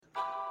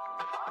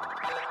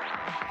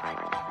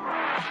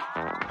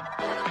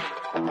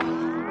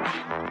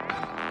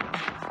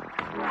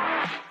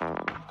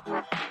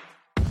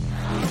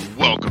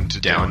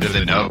Down to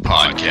the Nub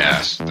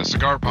podcast, the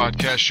cigar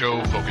podcast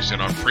show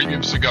focusing on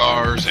premium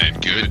cigars and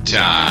good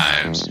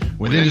times.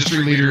 With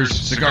industry leaders,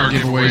 cigar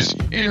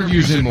giveaways,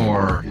 interviews, and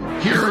more,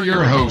 here are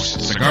your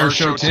hosts, Cigar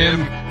Show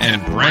Tim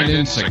and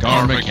Brandon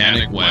Cigar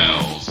Mechanic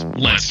Wells.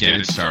 Let's get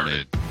it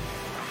started.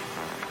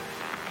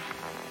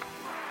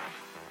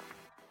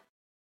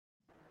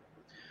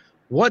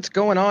 What's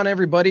going on,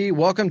 everybody?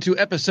 Welcome to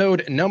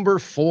episode number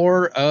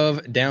 4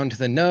 of Down to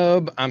the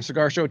Nub. I'm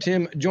Cigar Show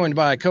Tim, joined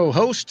by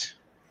co-host.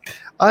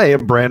 I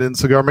am Brandon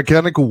Cigar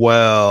Mechanic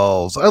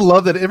Wells. I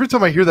love that. Every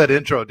time I hear that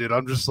intro, dude,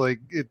 I'm just like,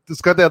 it's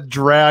got that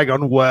drag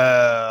on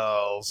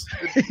Wells.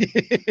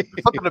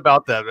 Something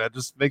about that, man,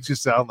 just makes you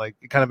sound like,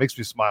 it kind of makes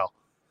me smile.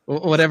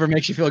 Whatever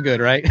makes you feel good,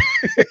 right?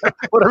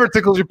 Whatever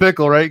tickles your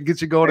pickle, right?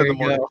 Gets you going in the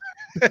morning.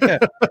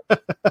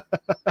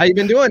 How you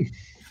been doing?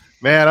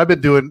 Man, I've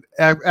been doing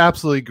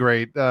absolutely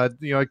great. I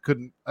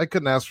couldn't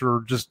ask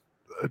for just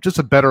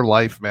a better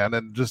life, man.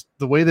 And just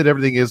the way that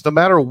everything is, no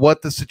matter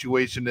what the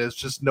situation is,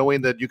 just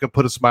knowing that you can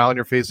put a smile on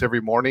your face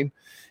every morning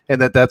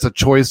and that's a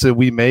choice that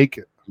we make.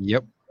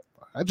 Yep.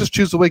 I just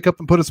choose to wake up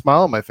and put a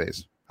smile on my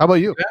face. How about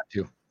you? You have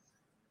to.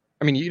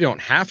 I mean, you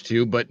don't have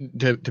to, but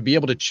to be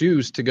able to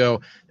choose to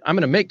go, I'm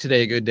going to make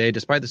today a good day,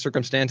 despite the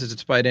circumstances,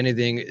 despite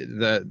anything,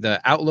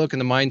 the outlook and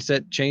the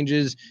mindset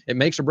changes. It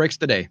makes or breaks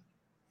the day.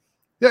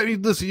 Yeah, I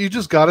mean, listen, you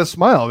just got to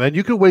smile, man.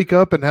 You could wake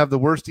up and have the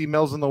worst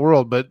emails in the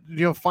world, but,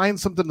 find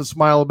something to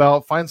smile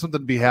about, find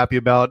something to be happy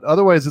about.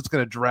 Otherwise, it's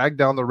going to drag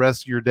down the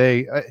rest of your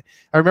day.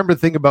 I remember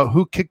thinking about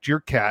who kicked your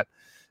cat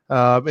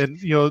and,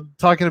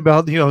 talking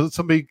about,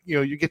 somebody,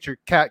 you get your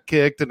cat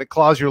kicked and it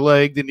claws your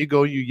leg. Then you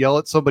go, you yell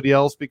at somebody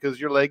else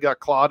because your leg got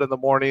clawed in the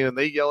morning and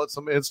they yell at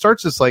somebody. It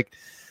starts this like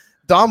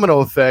domino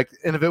effect,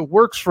 and if it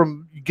works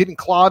from getting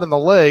clawed in the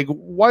leg,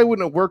 why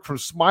wouldn't it work from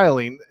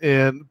smiling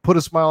and put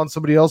a smile on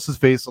somebody else's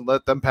face and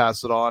let them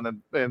pass it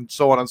on, and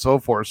so on and so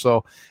forth.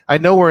 So I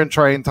know we're in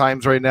trying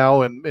times right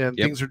now, and Yep.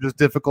 Things are just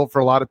difficult for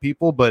a lot of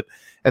people, but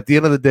at the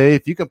end of the day,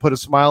 if you can put a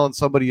smile on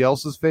somebody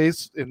else's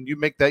face and you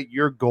make that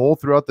your goal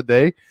throughout the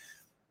day,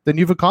 then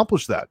you've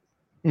accomplished that.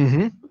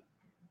 Mm-hmm.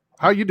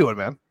 How are you doing,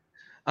 man?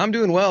 I'm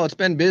doing well. It's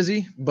been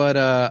busy, but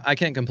I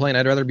can't complain.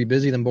 I'd rather be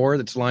busy than bored.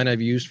 That's a line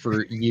I've used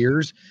for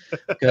years,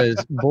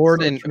 because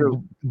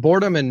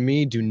boredom and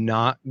me do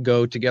not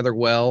go together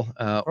well.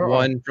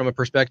 One, from a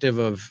perspective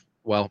of,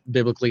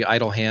 biblically,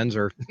 idle hands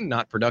are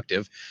not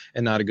productive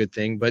and not a good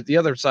thing. But the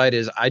other side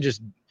is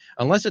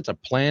unless it's a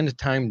planned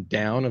time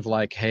down of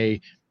like,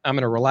 hey, I'm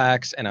going to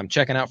relax and I'm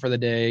checking out for the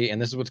day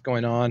and this is what's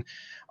going on,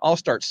 I'll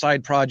start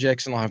side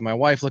projects and I'll have my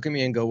wife look at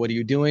me and go, "What are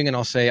you doing?" And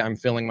I'll say, "I'm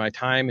filling my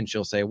time," and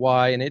she'll say,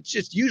 "Why?" And it's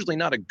just usually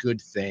not a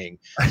good thing.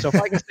 So if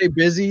I can stay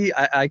busy,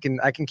 I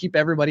can keep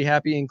everybody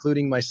happy,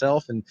 including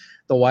myself and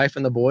the wife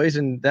and the boys.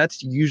 And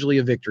that's usually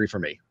a victory for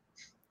me.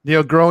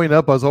 Growing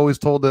up, I was always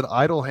told that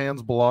idle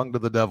hands belong to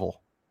the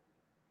devil.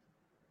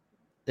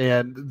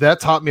 And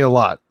that taught me a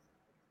lot.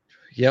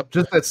 Yep.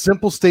 Just that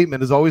simple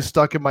statement is always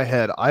stuck in my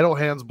head. Idle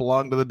hands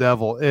belong to the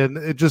devil. And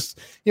it just,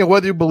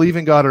 whether you believe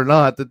in God or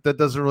not, that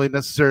doesn't really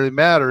necessarily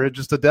matter. It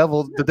just, the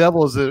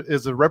devil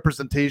is a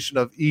representation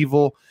of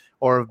evil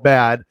or of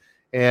bad,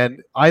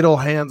 and idle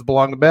hands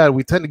belong to bad.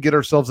 We tend to get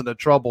ourselves into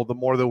trouble the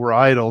more that we're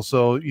idle.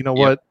 So,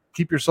 what?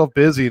 Keep yourself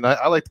busy. And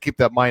I like to keep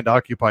that mind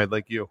occupied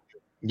like you.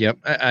 Yep.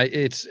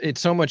 It's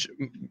so much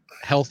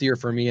healthier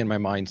for me and my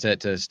mindset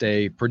to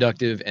stay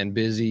productive and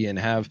busy and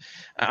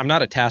I'm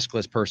not a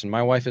taskless person.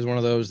 My wife is one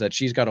of those that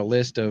she's got a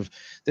list of,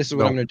 this is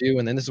what I'm going to do,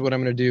 and then this is what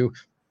I'm going to do.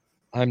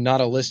 I'm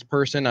not a list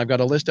person. I've got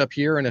a list up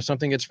here, and if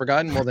something gets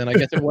forgotten, well, then I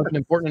guess it wasn't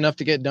important enough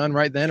to get done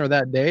right then or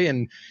that day,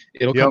 and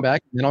it'll come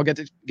back, and then I'll get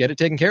it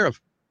taken care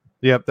of.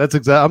 Yep, that's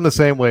exactly. I'm the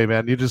same way,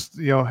 man. You just,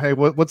 hey,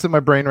 what's in my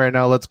brain right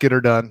now? Let's get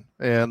her done,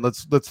 and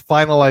let's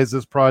finalize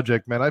this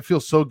project, man. I feel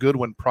so good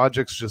when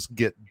projects just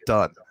get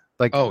done.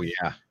 Like, oh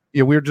yeah,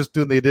 we were just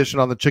doing the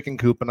addition on the chicken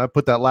coop, and I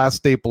put that last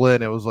staple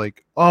in. It was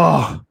like,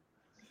 oh,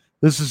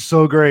 this is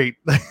so great.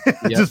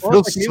 It just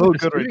feels so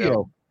good right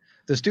now.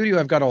 The studio,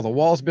 I've got all the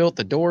walls built,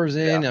 the doors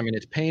in. Yeah. I mean,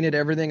 it's painted,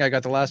 everything. I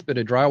got the last bit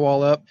of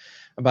drywall up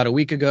about a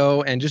week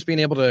ago, and just being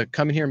able to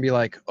come in here and be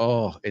like,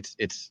 oh,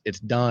 it's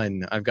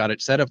done. I've got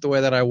it set up the way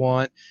that I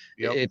want.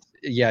 Yep.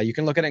 You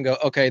can look at it and go,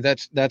 okay,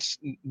 that's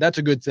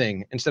a good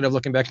thing, instead of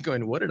looking back and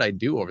going, what did I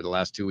do over the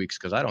last 2 weeks?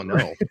 Because I don't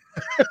know.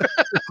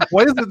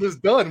 Why isn't this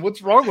done?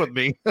 What's wrong with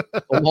me?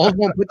 The walls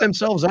won't put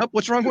themselves up.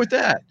 What's wrong with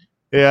that?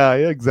 Yeah,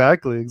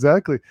 exactly.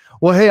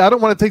 Well, hey, I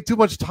don't want to take too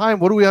much time.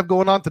 What do we have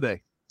going on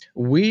today?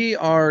 We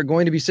are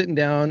going to be sitting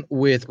down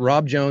with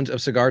Rob Jones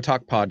of Cigar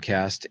Talk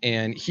Podcast,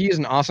 and he is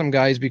an awesome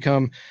guy. He's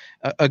become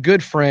a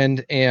good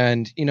friend,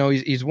 and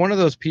he's one of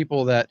those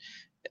people that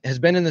has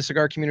been in the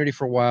cigar community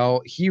for a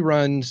while. He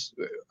runs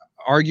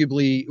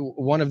arguably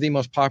one of the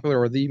most popular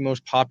or the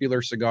most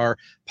popular cigar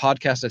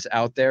podcast that's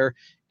out there.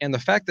 And the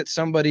fact that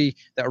somebody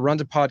that runs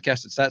a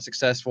podcast that's that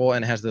successful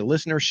and has the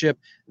listenership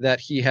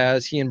that he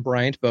has, he and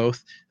Bryant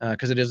both,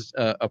 because it is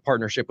a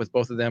partnership with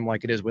both of them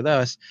like it is with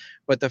us.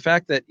 But the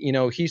fact that,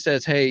 he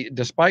says, hey,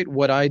 despite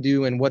what I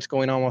do and what's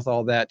going on with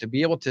all that, to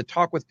be able to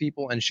talk with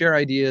people and share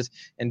ideas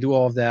and do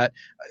all of that,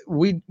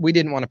 we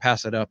didn't want to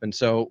pass it up. And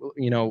so,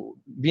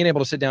 being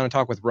able to sit down and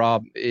talk with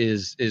Rob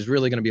is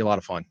really going to be a lot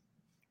of fun.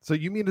 So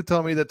you mean to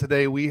tell me that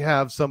today we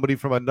have somebody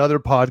from another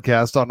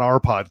podcast on our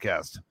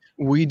podcast?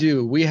 We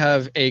do. We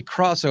have a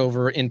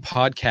crossover in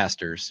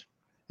podcasters.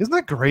 Isn't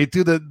that great,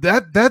 dude?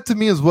 That to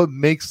me is what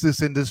makes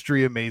this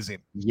industry amazing.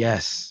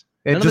 Yes.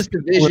 And none of this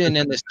division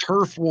and this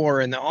turf war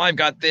and I've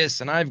got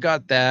this and I've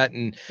got that.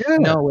 And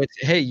no, it's,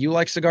 hey, you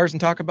like cigars and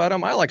talk about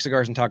them. I like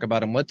cigars and talk about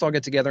them. Let's all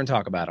get together and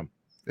talk about them.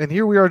 And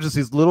here we are, just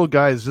these little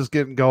guys just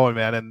getting going,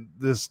 man. And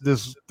this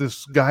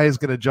guy is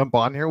going to jump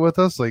on here with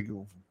us. Like,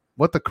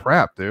 what the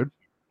crap, dude?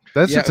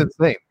 That's just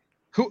insane.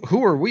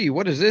 Who are we?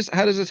 What is this?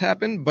 How does this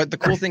happen? But the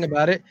cool thing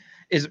about it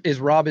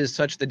is Rob is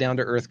such the down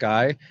to earth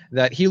guy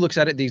that he looks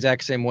at it the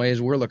exact same way as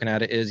we're looking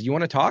at it. Is you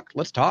want to talk?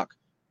 Let's talk.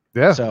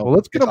 Yeah. So well,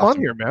 let's get him on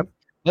here, man.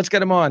 Let's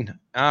get him on.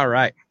 All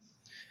right.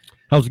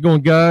 How's it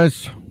going,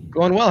 guys?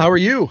 Going well. How are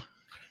you?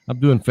 I'm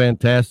doing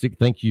fantastic.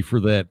 Thank you for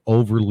that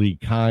overly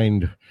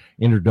kind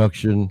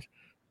introduction.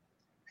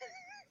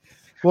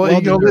 Well,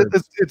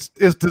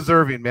 it's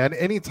deserving, man.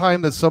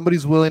 Anytime that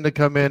somebody's willing to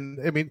come in,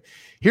 I mean,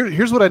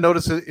 here's what I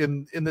noticed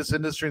in this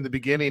industry in the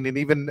beginning, and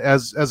even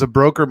as a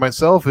broker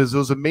myself, is it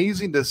was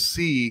amazing to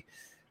see.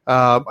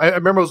 I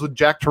remember I was with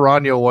Jack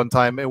Tarano one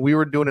time, and we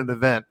were doing an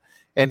event,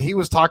 and he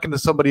was talking to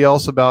somebody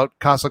else about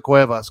Casa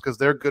Cuevas because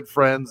they're good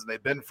friends and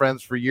they've been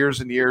friends for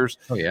years and years.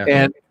 Oh yeah.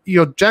 And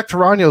Jack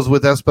Tarano's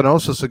with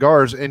Espinosa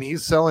Cigars, and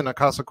he's selling a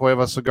Casa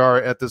Cuevas cigar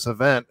at this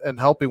event and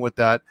helping with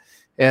that.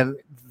 And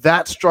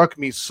that struck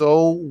me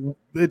so,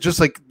 it just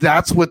like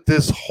that's what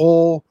this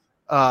whole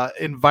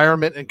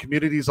environment and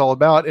community is all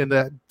about.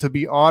 And to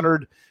be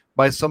honored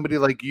by somebody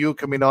like you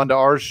coming on to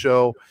our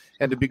show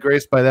and to be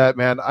graced by that,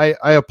 man, I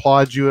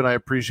applaud you and I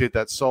appreciate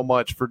that so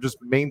much for just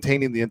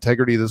maintaining the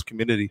integrity of this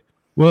community.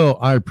 Well,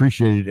 I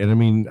appreciate it. And I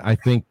mean, I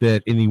think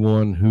that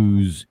anyone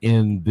who's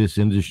in this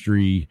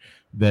industry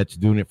that's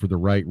doing it for the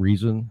right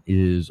reason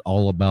is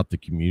all about the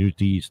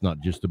community. It's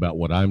not just about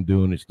what I'm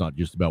doing. It's not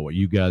just about what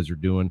you guys are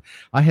doing.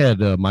 I had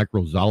Mike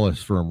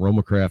Rosales from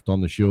Romacraft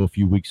on the show a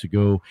few weeks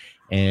ago.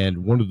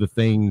 And one of the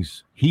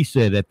things he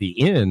said at the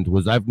end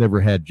was, I've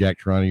never had Jack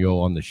Tarano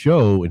on the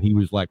show. And he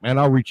was like, man,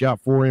 I'll reach out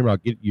for him. I'll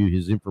get you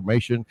his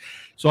information.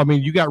 So, I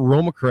mean, you got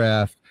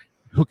Romacraft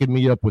hooking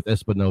me up with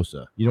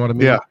Espinosa. You know what I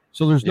mean? Yeah.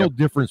 So there's no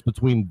difference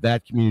between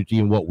that community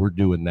and what we're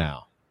doing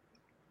now.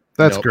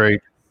 That's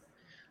great.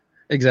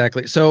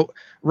 Exactly. So,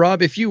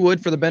 Rob, if you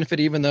would, for the benefit,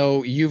 even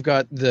though you've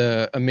got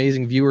the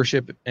amazing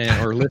viewership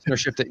or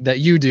listenership that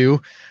you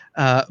do,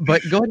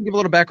 but go ahead and give a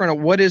little background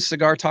on what is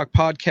Cigar Talk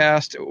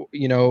Podcast.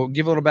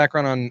 Give a little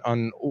background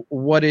on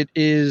what it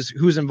is,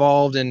 who's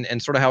involved,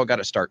 and sort of how it got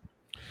its start.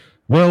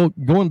 Well,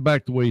 going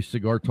back the way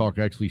Cigar Talk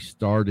actually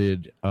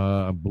started,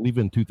 I believe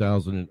in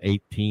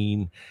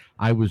 2018,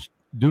 I was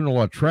doing a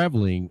lot of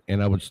traveling,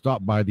 and I would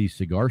stop by these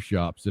cigar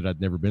shops that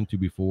I'd never been to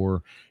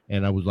before,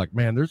 and I was like,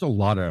 man, there's a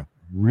lot of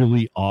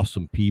really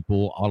awesome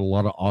people, a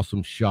lot of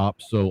awesome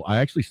shops. So I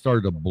actually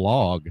started a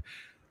blog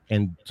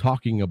and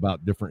talking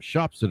about different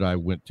shops that I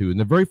went to. And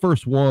the very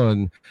first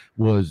one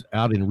was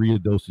out in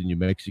Ruidoso, New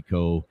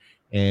Mexico.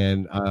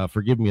 And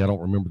forgive me, I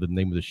don't remember the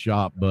name of the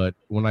shop, but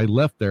when I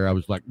left there, I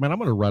was like, man, I'm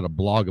going to write a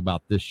blog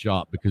about this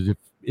shop, because if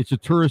it's a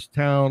tourist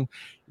town,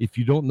 if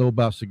you don't know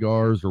about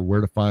cigars or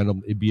where to find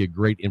them, it'd be a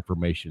great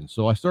information.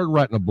 So I started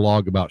writing a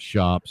blog about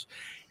shops,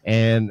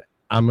 and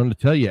I'm going to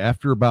tell you,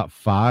 after about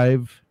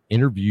 5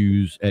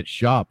 interviews at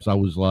shops, I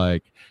was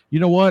like, you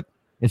know what?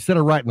 Instead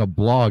of writing a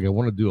blog, I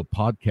want to do a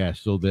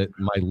podcast so that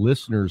my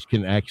listeners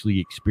can actually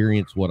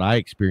experience what I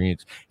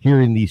experience,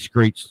 hearing these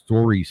great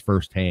stories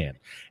firsthand.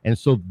 And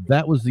so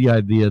that was the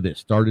idea that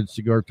started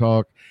Cigar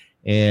Talk.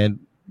 And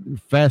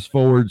fast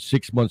forward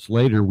 6 months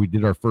later, we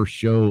did our first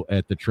show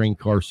at the Train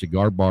Car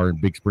Cigar Bar in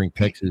Big Spring,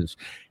 Texas.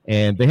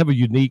 And they have a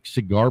unique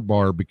cigar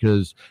bar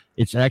because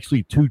it's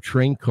actually 2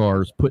 train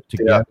cars put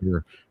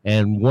together.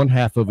 And one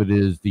half of it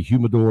is the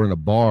humidor and a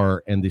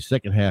bar, and the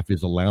second half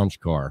is a lounge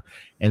car.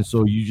 And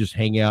so you just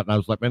hang out. And I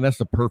was like, man, that's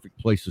the perfect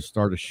place to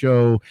start a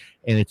show.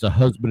 And it's a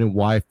husband and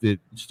wife that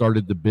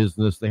started the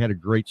business. They had a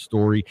great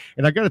story.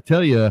 And I got to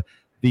tell you,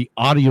 the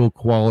audio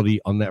quality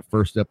on that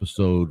first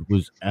episode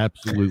was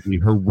absolutely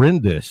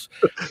horrendous.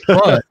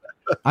 But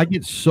I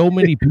get so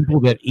many people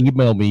that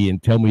email me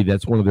and tell me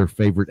that's one of their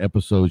favorite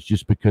episodes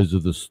just because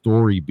of the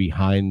story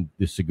behind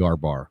the cigar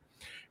bar.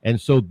 And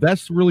so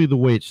that's really the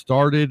way it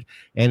started.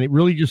 And it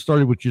really just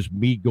started with just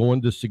me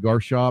going to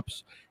cigar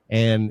shops,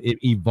 and it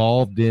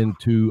evolved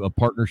into a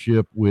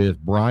partnership with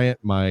Bryant,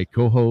 my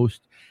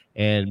co-host.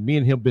 And me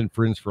and him have been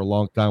friends for a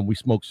long time. We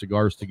smoke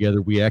cigars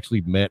together. We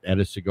actually met at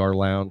a cigar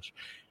lounge.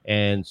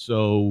 And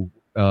so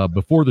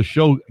before the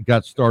show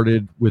got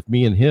started with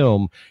me and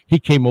him, he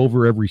came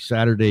over every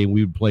Saturday and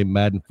we would play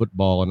Madden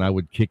football, and I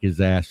would kick his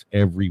ass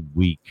every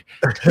week.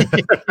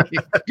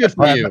 Good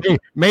for you.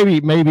 Maybe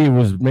it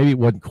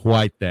wasn't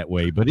quite that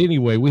way, but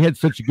anyway, we had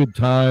such a good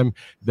time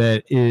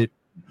that the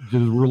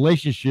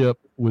relationship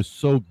was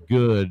so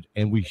good,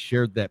 and we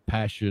shared that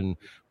passion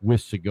with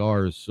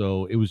cigars.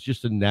 So it was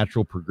just a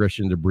natural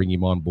progression to bring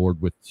him on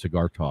board with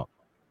Cigar Talk.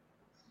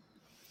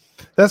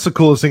 That's the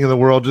coolest thing in the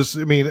world. Just,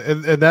 I mean,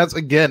 and that's,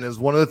 again, is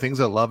one of the things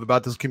I love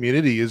about this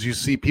community is you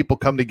see people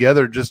come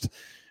together just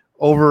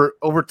over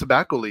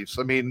tobacco leaves.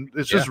 I mean,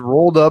 it's just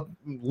rolled up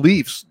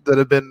leaves that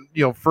have been,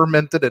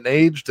 fermented and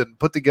aged and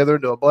put together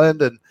into a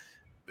blend. And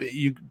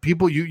you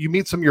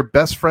meet some of your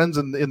best friends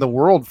in the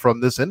world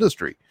from this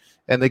industry,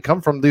 and they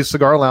come from these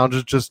cigar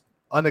lounges just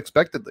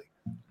unexpectedly.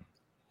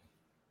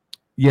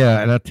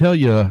 Yeah. And I tell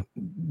you,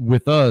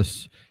 with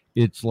us,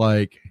 it's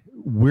like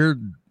we're,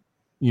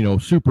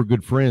 super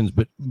good friends,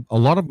 but a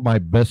lot of my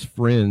best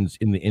friends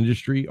in the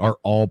industry are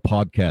all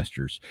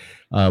podcasters.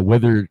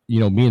 Whether,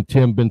 me and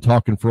Tim been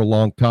talking for a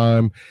long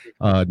time,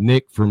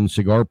 Nick from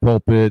Cigar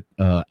Pulpit,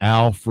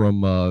 Al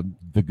from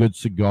The Good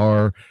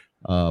Cigar,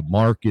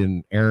 Mark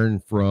and Aaron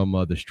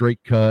from The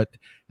Straight Cut.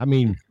 I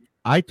mean,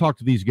 I talk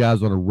to these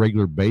guys on a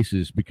regular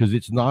basis because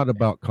it's not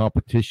about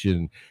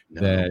competition.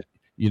 No. That,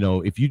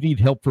 if you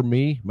need help from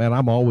me, man,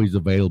 I'm always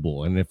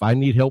available. And if I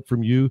need help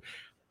from you,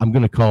 I'm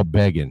going to call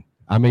begging.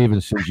 I may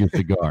even send you a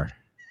cigar.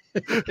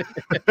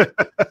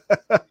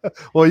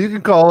 Well, you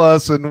can call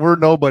us, and we're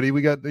nobody.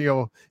 We got, if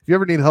you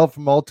ever need help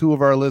from all two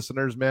of our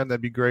listeners, man,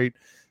 that'd be great.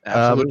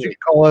 But you can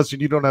call us,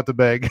 and you don't have to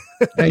beg.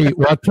 Hey,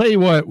 well, I'll tell you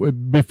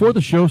what, before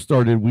the show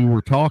started, we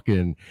were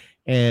talking,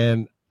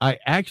 and I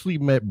actually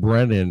met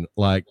Brennan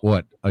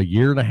a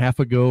year and a half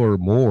ago or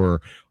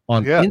more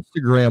on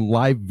Instagram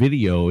live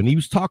video, and he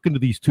was talking to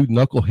these two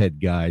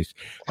knucklehead guys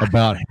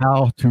about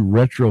how to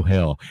retro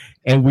hell.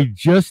 And we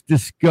just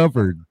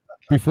discovered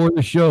before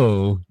the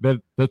show that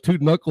the two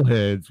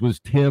knuckleheads was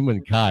Tim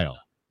and Kyle.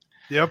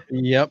 Yep.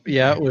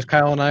 Yeah, it was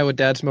Kyle and I with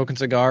Dad smoking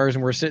cigars,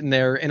 and we're sitting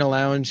there in a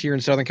lounge here in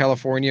Southern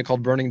California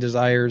called Burning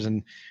Desires.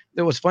 And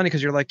it was funny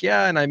because you're like,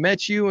 yeah, and I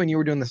met you, and you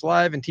were doing this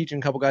live and teaching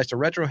a couple guys to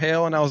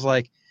retrohale, and I was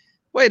like,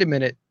 wait a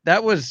minute,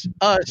 that was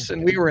us,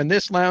 and we were in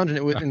this lounge, and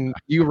it was, and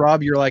you,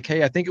 Rob, you're like,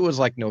 hey, I think it was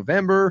like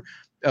November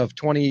of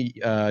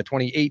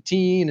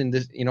 2018, and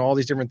this, all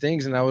these different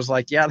things, and I was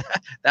like, yeah,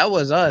 that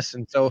was us.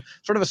 And so,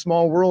 sort of a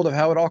small world of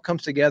how it all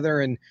comes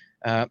together, and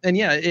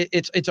yeah,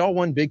 it's all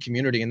one big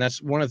community, and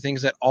that's one of the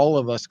things that all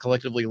of us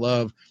collectively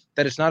love.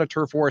 That it's not a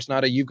turf war, it's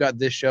not a you've got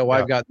this show,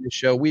 I've got this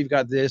show, we've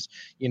got this.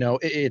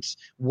 It's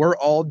we're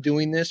all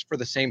doing this for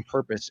the same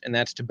purpose, and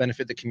that's to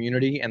benefit the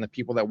community and the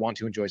people that want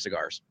to enjoy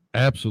cigars.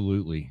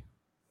 Absolutely.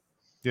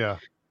 Yeah.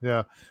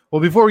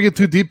 Well, before we get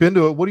too deep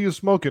into it, what are you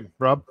smoking,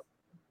 Rob?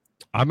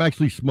 I'm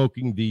actually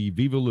smoking the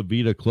Viva La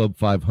Vida Club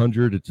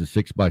 500. It's a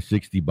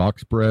 6x60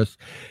 box press,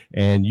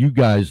 and you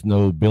guys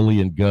know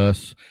Billy and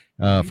Gus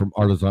from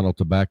Artisanal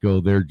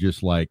Tobacco. They're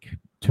just like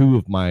two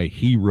of my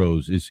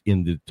heroes is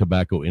in the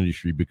tobacco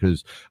industry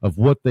because of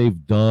what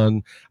they've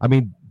done. I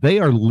mean, they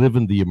are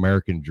living the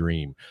American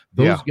dream.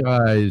 Those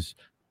guys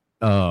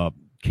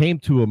came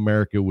to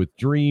America with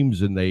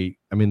dreams, and they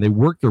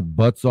work their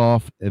butts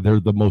off. They're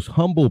the most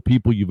humble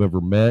people you've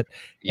ever met,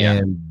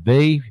 and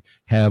they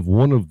have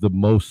one of the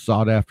most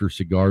sought after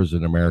cigars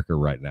in America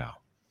right now.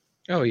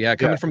 Oh yeah,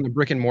 coming from the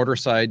brick and mortar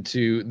side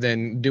to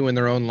then doing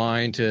their own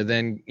line to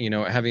then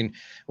having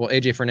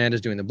AJ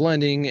Fernandez doing the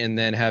blending, and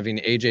then having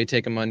AJ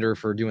take them under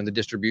for doing the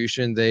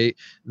distribution. They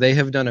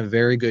have done a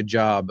very good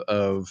job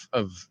of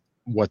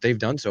what they've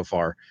done so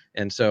far.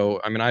 And so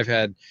I've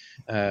had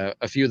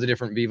a few of the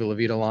different Viva La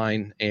Vida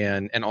line,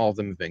 and all of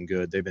them have been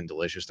good. They've been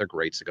delicious. They're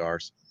great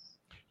cigars.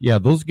 Yeah,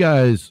 those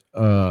guys,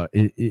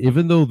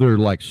 even though they're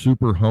like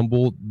super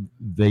humble,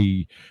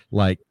 they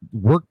like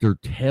work their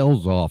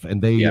tails off,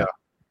 and they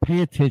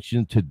pay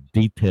attention to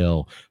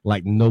detail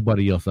like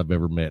nobody else I've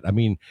ever met. I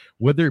mean,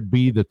 whether it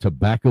be the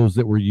tobaccos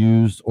that were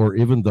used or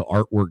even the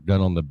artwork done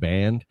on the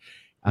band,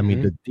 I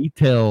mean, the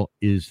detail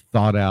is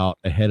thought out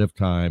ahead of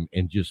time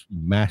and just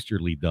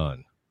masterly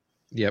done.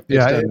 Yep.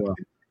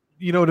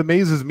 It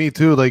amazes me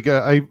too. Like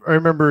I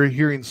remember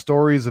hearing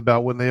stories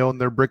about when they owned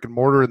their brick and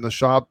mortar in the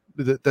shop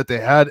that they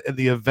had, and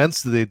the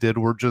events that they did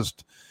were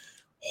just,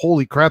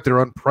 holy crap,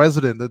 they're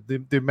unprecedented.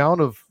 The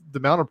amount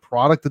of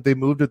product that they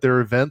moved at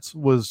their events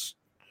was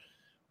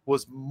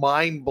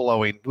mind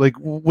blowing. Like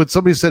when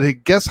somebody said, "Hey,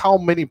 guess how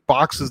many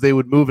boxes they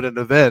would move at an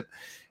event?"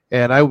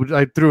 And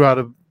I threw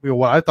out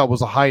what I thought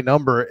was a high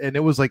number, and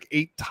it was like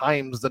 8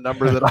 times the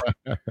number that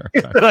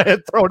I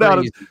had thrown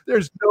out.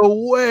 There's no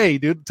way,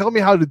 dude. Tell me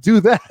how to do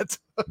that.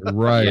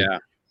 Right. Yeah.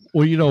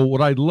 Well,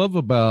 what I love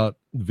about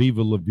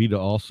Viva La Vida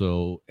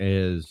also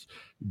is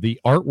the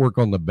artwork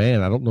on the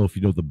band. I don't know if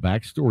you know the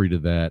backstory to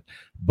that,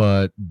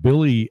 but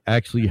Billy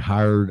actually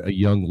hired a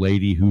young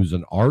lady who's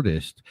an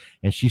artist,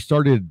 and she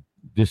started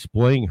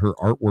displaying her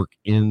artwork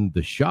in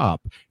the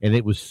shop, and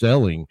it was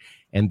selling.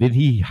 And then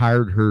he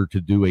hired her to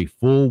do a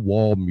full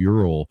wall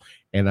mural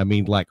And I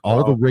mean, like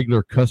all the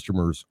regular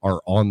customers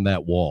are on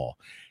that wall.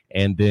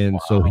 And then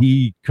so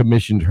he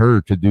commissioned her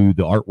to do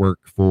the artwork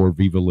for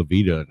Viva La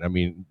Vida. I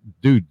mean,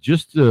 dude,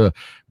 just to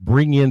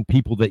bring in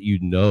people that you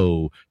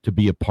know to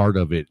be a part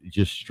of it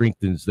just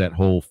strengthens that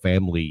whole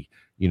family,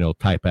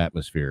 type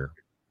atmosphere.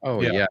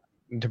 Oh yeah.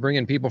 To bring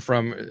in people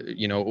from,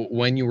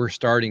 when you were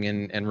starting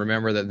and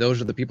remember that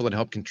those are the people that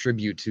help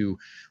contribute to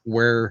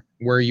where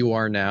you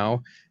are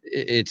now.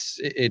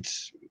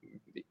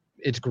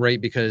 It's great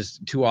because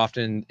too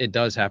often it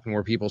does happen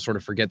where people sort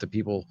of forget the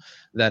people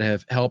that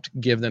have helped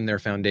give them their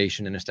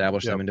foundation and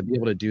establish them. And to be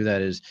able to do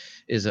that is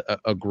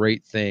a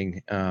great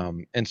thing.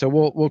 And so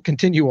we'll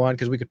continue on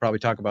because we could probably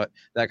talk about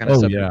that kind of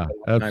stuff. Yeah,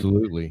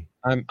 absolutely.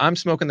 I'm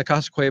smoking the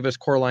Casa Cuevas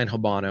Coraline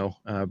Habano.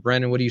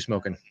 Brandon, what are you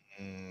smoking?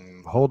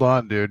 Hold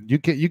on, dude. You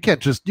can't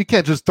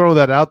just throw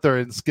that out there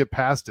and skip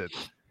past it.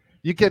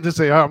 You can't just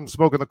say, I'm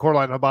smoking the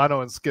Coraline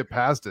Habano and skip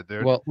past it,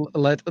 dude. Well,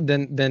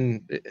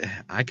 then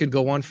I could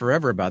go on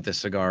forever about this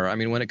cigar. I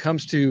mean, when it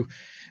comes to,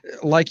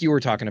 like you were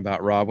talking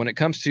about, Rob, when it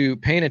comes to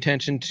paying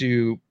attention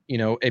to,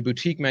 a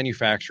boutique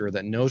manufacturer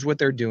that knows what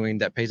they're doing,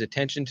 that pays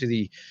attention to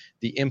the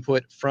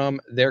input from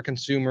their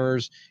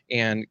consumers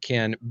and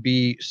can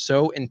be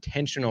so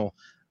intentional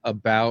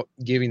about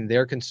giving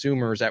their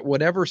consumers at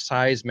whatever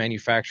size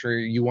manufacturer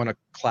you want to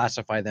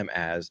classify them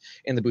as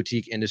in the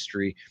boutique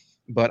industry.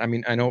 But I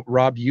mean, I know,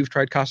 Rob, you've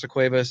tried Casa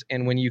Cuevas,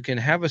 and when you can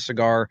have a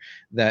cigar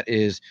that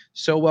is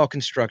so well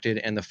constructed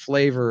and the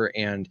flavor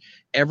and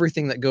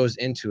everything that goes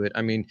into it.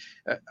 I mean,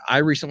 I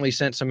recently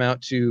sent some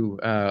out to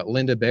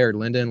Linda and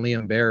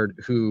Liam Baird,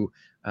 who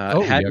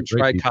hadn't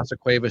tried people. Casa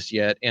Cuevas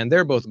yet, and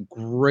they're both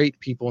great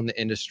people in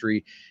the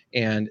industry,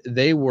 and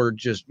they were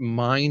just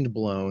mind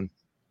blown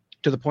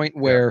to the point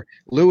where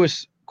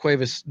Luis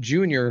Cuevas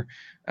Jr.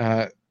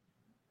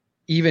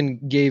 Even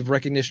gave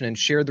recognition and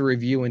shared the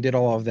review and did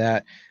all of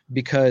that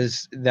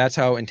because that's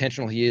how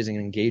intentional he is in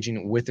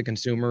engaging with the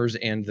consumers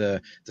and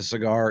the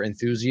cigar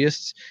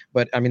enthusiasts.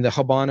 But I mean, the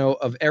Habano,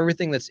 of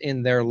everything that's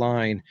in their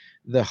line,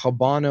 the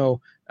Habano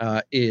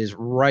is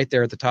right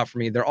there at the top for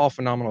me. They're all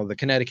phenomenal. The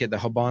Connecticut, the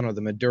Habano, the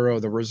Maduro,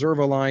 the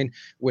Reserva line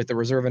with the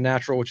Reserva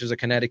Natural, which is a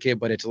Connecticut,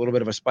 but it's a little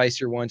bit of a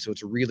spicier one. So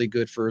it's really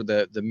good for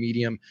the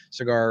medium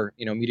cigar,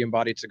 medium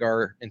bodied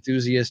cigar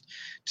enthusiast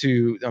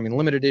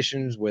limited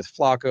editions with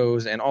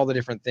flacos and all the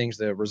different things,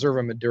 the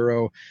Reserva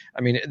Maduro.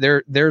 I mean,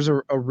 there's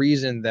a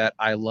reason that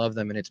I love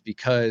them, and it's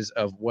because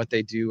of what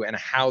they do and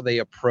how they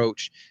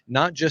approach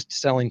not just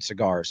selling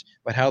cigars,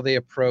 but how they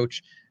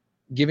approach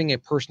giving a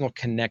personal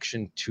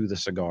connection to the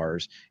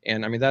cigars.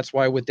 And I mean, that's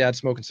why with Dad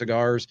Smoking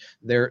Cigars,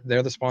 they're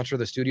the sponsor of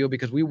the studio,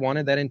 because we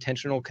wanted that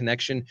intentional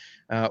connection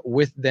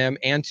with them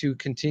and to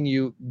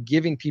continue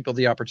giving people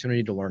the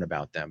opportunity to learn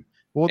about them.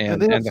 Well,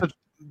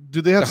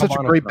 do they have such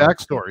a great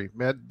backstory,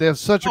 man? They have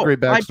such a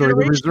great backstory.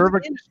 The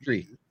Reserva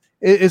industry.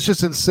 It's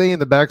just insane,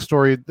 the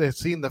backstory. They've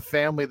seen the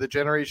family, the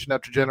generation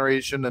after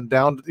generation, and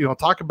down,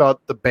 talk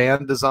about the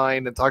band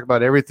design and talk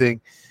about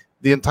everything.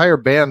 The entire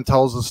band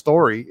tells a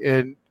story,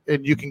 and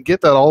you can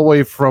get that all the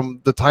way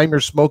from the time you're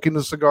smoking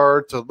the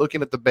cigar to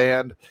looking at the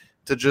band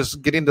to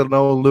just getting to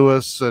know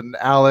Louis and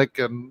Alec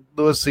and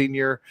Louis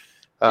Sr.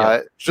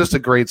 It's just a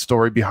great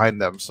story behind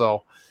them.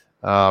 So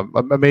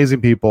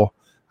amazing people.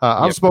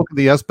 I'm smoking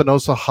the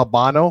Espinosa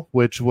Habano,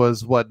 which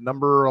was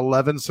number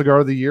 11 cigar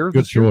of the year.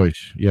 Good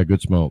choice. Yeah,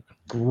 good smoke.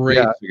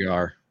 Great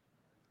cigar.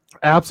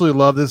 Absolutely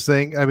love this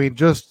thing. I mean,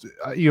 just,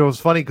 it's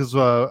funny because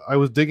I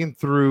was digging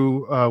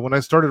through when I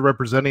started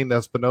representing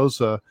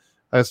Espinosa.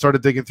 I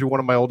started digging through one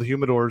of my old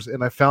humidors,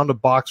 and I found a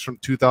box from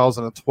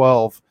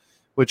 2012,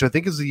 which I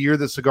think is the year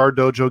that Cigar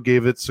Dojo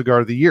gave it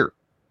Cigar of the Year.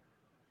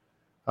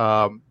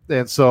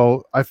 And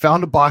so I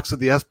found a box of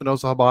the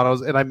Espinosa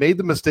Habanos, and I made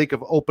the mistake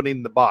of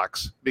opening the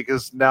box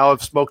because now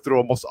I've smoked through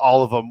almost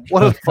all of them.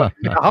 What a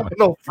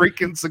phenomenal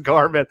freaking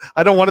cigar, man.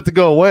 I don't want it to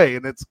go away.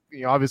 And it's,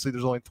 obviously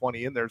there's only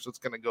 20 in there, so it's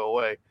going to go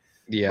away.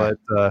 Yeah.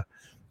 But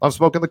I'm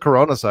smoking the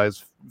Corona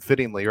size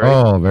fittingly, right?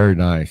 Oh, very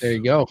nice. There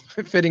you go.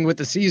 Fitting with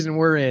the season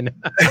we're in.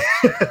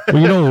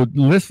 Well,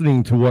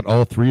 listening to what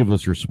all three of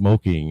us are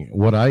smoking,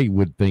 what I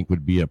would think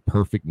would be a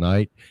perfect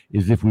night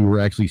is if we were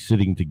actually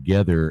sitting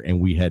together and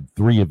we had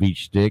three of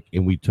each stick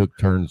and we took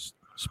turns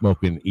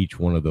smoking each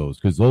one of those,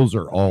 because those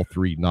are all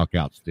three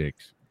knockout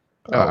sticks.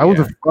 I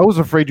was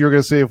afraid you were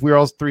going to say if we were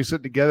all three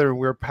sitting together and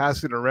we were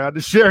passing around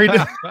to sharing it.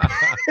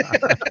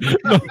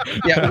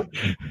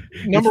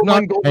 Number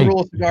one golden rule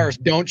of cigars: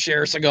 don't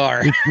share a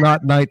cigar. It's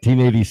not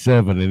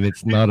 1987, and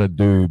it's not a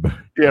doob.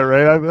 Yeah,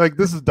 right. I'm like,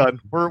 this is done.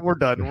 We're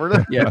done. We're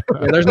done. Yeah,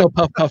 there's no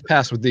puff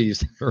pass with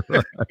these.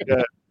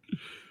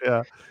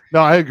 Yeah. No,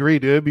 I agree,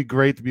 dude. It'd be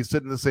great to be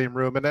sitting in the same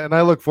room, and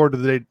I look forward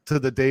to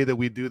the day that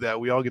we do that.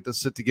 We all get to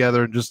sit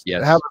together and just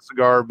have a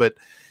cigar, but.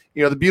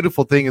 The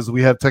beautiful thing is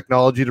we have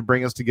technology to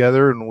bring us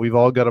together, and we've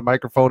all got a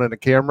microphone and a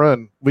camera,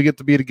 and we get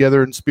to be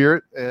together in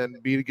spirit and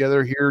be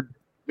together here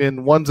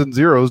in ones and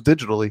zeros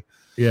digitally.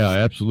 Yeah,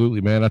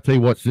 absolutely, man. I tell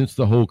you what, since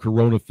the whole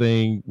Corona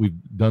thing, we've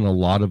done a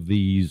lot of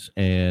these,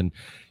 and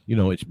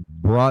it's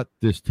brought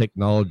this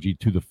technology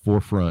to the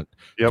forefront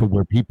to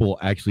where people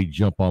actually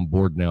jump on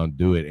board now and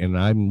do it. And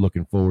I'm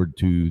looking forward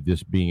to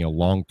this being a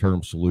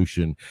long-term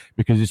solution,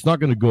 because it's not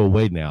going to go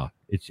away now.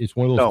 It's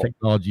one of those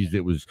technologies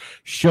that was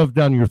shoved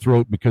down your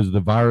throat because of the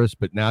virus,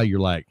 but now you're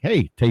like,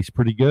 hey, tastes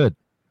pretty good.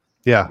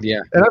 Yeah.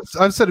 And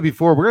I've said it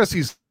before. We're going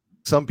to see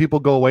some people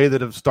go away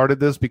that have started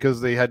this because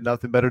they had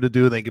nothing better to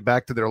do and they get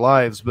back to their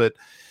lives. But,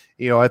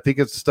 I think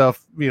it's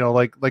stuff,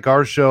 like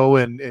our show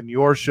and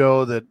your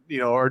show that,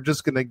 are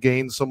just going to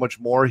gain so much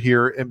more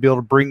here and be able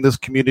to bring this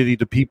community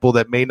to people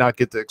that may not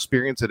get to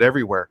experience it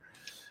everywhere.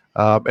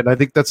 And I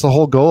think that's the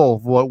whole goal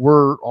of what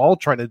we're all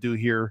trying to do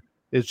here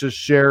is just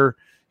share.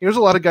 There's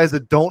a lot of guys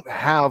that don't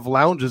have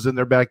lounges in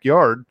their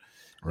backyard,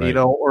 right,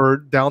 or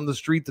down the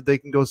street that they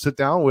can go sit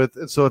down with.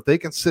 And so if they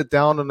can sit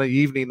down in the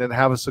evening and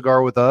have a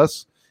cigar with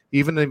us,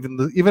 even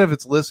if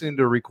it's listening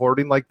to a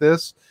recording like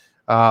this,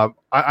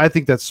 I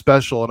think that's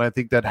special, and I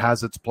think that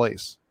has its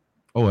place.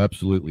 Oh,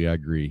 absolutely. I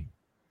agree.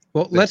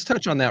 Well, let's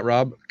touch on that,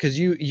 Rob, because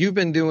you've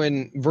been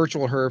doing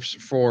virtual herfs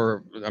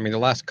for, the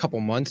last couple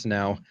months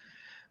now,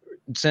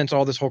 since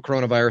all this whole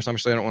coronavirus.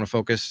 Obviously, I don't want to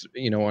focus,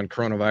 on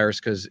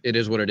coronavirus because it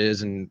is what it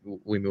is and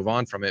we move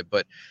on from it.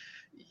 But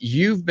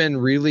you've been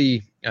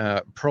really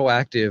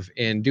proactive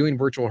in doing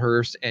virtual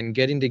herfs and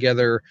getting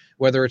together,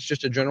 whether it's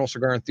just a general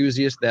cigar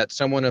enthusiast that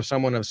someone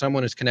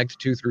is connected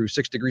to through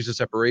 6 degrees of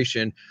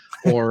separation,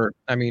 or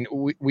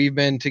we've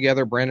been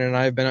together. Brandon and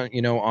I have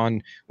been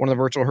on one of the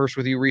virtual herfs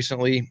with you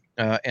recently,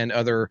 and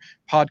other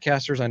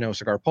podcasters. I know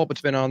Cigar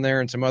Pulpit's been on there,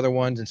 and some other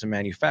ones, and some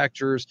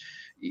manufacturers.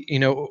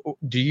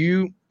 Do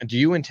you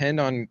intend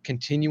on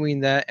continuing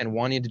that and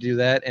wanting to do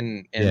that,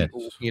 and yes,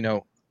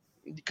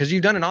 because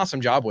you've done an awesome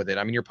job with it.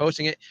 You're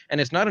posting it, and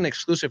it's not an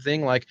exclusive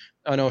thing like,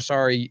 oh no,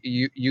 sorry,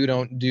 you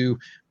don't do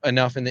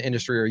enough in the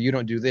industry, or you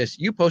don't do this.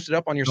 You post it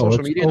up on your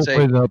social media and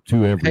say, it up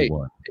to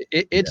everyone.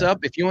 Hey, it's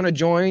up. If you want to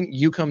join,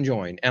 you come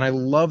join. And I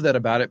love that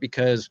about it,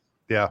 because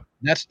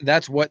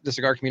that's what the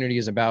cigar community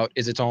is about.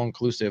 Is it's all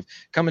inclusive.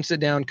 Come and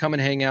sit down, come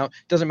and hang out.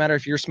 Doesn't matter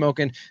if you're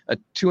smoking a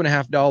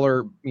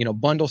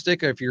 $2.50 bundle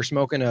stick, or if you're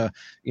smoking a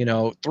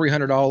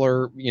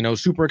 $300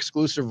 super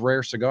exclusive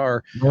rare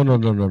cigar. No.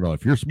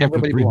 If you're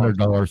smoking a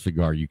 $300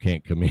 cigar, you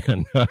can't come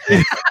in.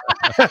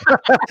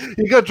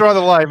 You got to draw the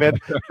line, man.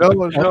 No.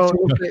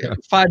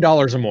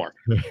 $5 or more.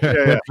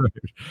 Yeah.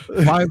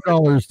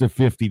 $5 to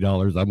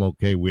 $50, I'm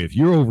okay with.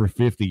 You're over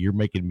 50, you're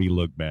making me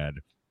look bad.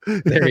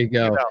 There you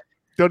go.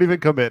 Don't even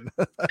come in.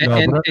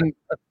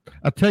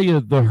 I tell you,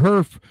 the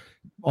herf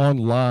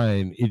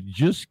online, it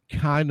just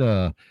kind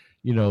of,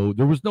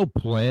 there was no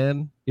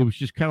plan. It was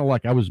just kind of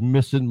like I was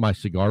missing my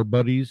cigar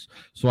buddies.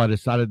 So I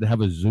decided to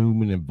have a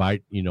Zoom and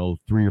invite,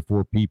 3 or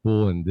 4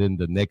 people. And then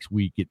the next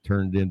week it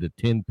turned into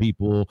 10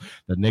 people.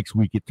 The next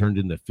week it turned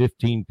into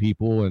 15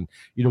 people. And,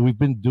 we've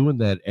been doing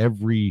that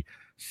every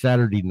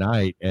Saturday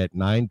night at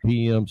 9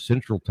 p.m.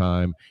 Central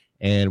Time.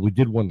 And we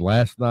did one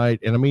last night.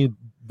 And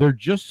they're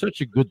just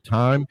such a good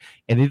time,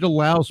 and it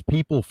allows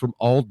people from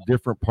all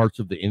different parts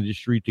of the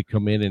industry to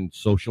come in and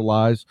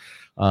socialize.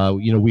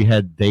 We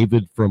had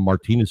David from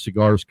Martinez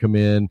Cigars come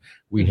in.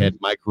 We had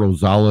Mike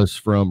Rosales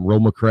from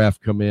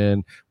Romacraft come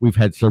in. We've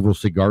had several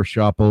cigar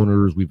shop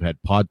owners. We've had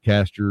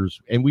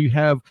podcasters, and we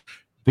have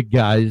the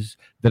guys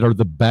that are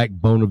the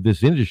backbone of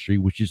this industry,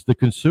 which is the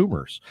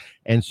consumers.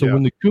 And so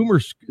when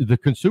the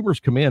consumers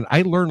come in,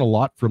 I learn a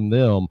lot from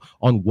them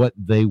on what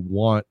they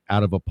want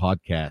out of a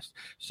podcast.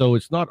 So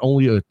it's not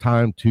only a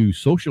time to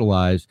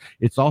socialize,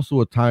 it's also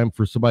a time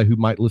for somebody who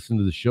might listen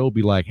to the show,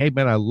 be like, hey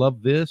man, I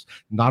love this,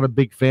 not a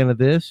big fan of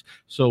this.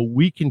 So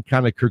we can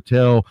kind of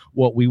curtail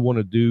what we want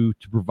to do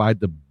to provide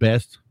the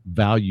best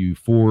value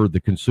for the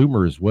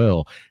consumer as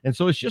well. And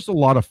so it's just a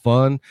lot of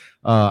fun.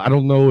 I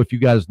don't know if you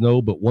guys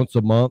know, but once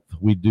a month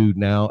we do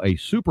now a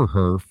super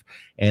herf,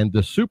 and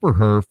the super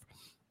herf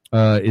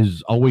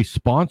is always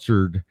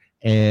sponsored,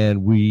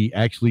 and we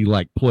actually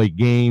play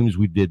games.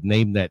 We did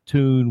Name That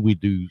Tune, we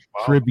do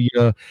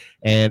trivia,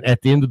 and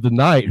at the end of the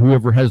night,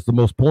 whoever has the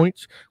most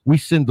points, we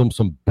send them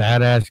some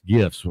badass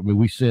gifts.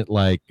 We sent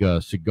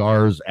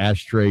cigars,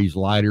 ashtrays,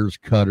 lighters,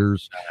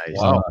 cutters.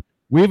 Nice.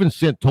 We even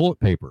sent toilet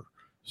paper.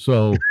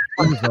 So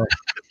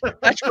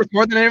that's worth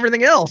more than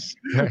everything else.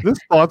 This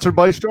sponsored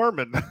by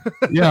Starman.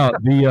 Yeah,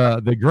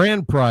 the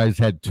grand prize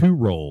had 2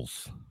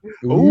 rolls.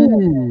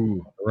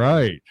 Ooh,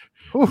 right.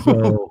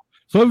 So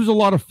it was a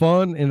lot of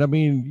fun, and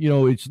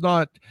it's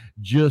not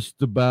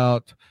just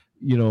about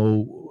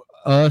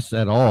us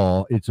at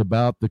all. It's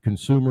about the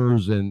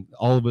consumers and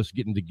all of us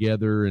getting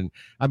together, and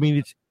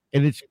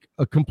it's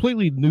a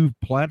completely new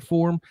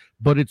platform,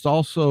 but it's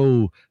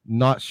also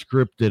not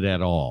scripted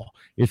at all.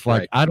 It's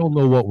like, right. I don't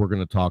know what we're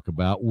going to talk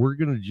about. We're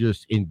going to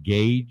just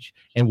engage,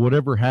 and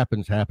whatever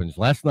happens, happens.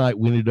 Last night,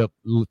 we ended up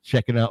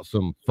checking out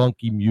some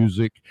funky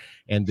music,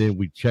 and then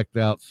we checked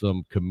out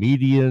some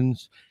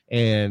comedians.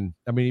 And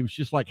it was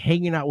just like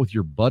hanging out with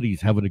your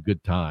buddies, having a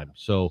good time.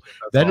 So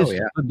that is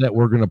something that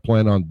we're going to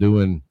plan on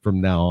doing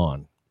from now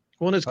on.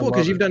 Well, and it's cool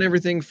because you've done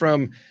everything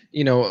from,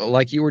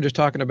 like you were just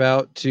talking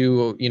about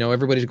to,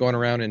 everybody's going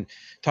around and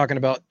talking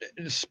about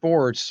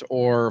sports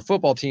or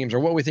football teams or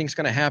what we think is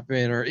going to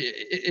happen. Or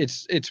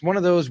it's one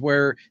of those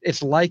where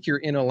it's like you're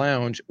in a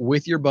lounge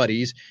with your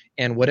buddies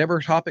and whatever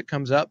topic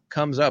comes up.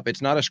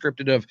 It's not a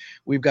scripted of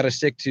we've got to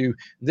stick to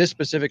this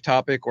specific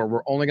topic or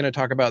we're only going to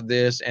talk about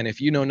this. And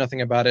if you know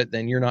nothing about it,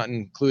 then you're not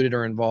included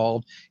or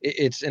involved.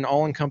 It's an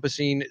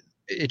all-encompassing.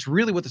 It's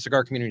really what the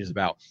cigar community is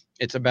about.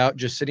 It's about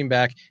just sitting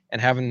back and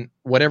having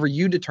whatever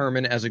you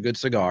determine as a good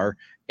cigar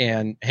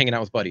and hanging out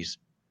with buddies.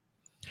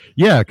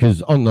 Yeah,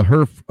 because on the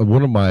Herf,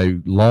 one of my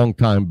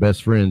longtime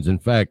best friends, in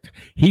fact,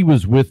 he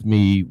was with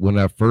me when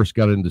I first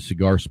got into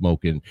cigar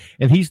smoking.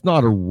 And he's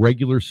not a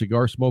regular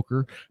cigar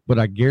smoker, but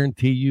I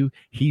guarantee you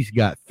he's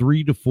got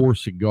 3 to 4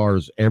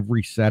 cigars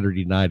every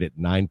Saturday night at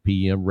 9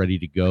 p.m. ready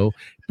to go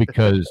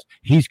because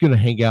he's going to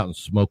hang out and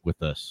smoke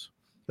with us.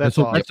 That's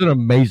an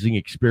amazing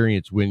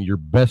experience when your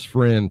best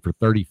friend for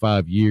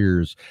 35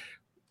 years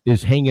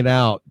is hanging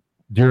out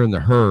during the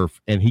Herf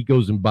and he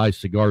goes and buys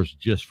cigars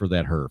just for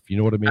that Herf. You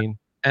know what I mean?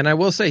 And I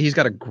will say he's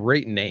got a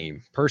great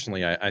name.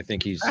 Personally, I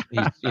think he's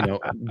a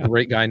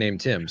great guy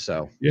named Tim.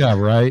 So yeah,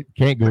 right.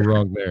 Can't go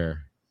wrong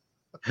there.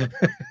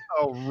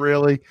 Oh,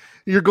 really?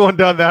 You're going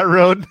down that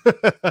road?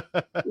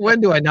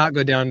 When do I not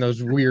go down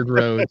those weird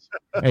roads?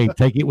 Hey,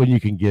 take it when you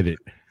can get it.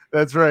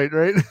 That's right.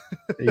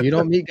 You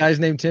don't meet guys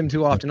named Tim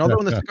too often, although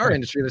in the cigar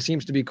industry, there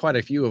seems to be quite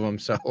a few of them.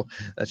 So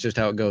that's just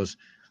how it goes.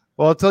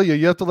 Well, I'll tell you,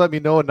 you have to let me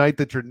know a night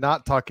that you're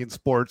not talking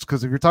sports,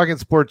 because if you're talking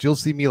sports, you'll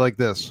see me like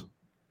this.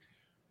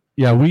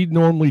 Yeah, we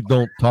normally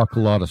don't talk a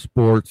lot of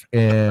sports,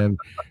 and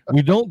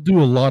we don't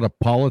do a lot of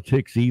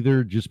politics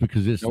either, just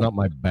because it's not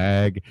my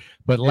bag.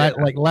 But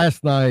like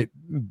last night,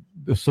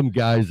 some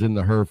guys in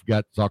the Herf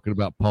got talking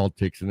about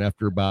politics, and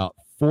after about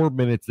 4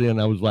 minutes in,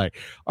 I was like,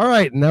 all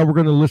right, now we're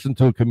going to listen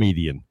to a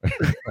comedian.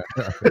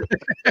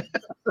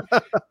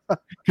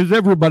 Because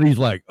everybody's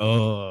like,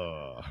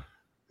 oh.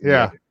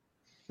 Yeah,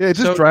 it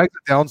just drags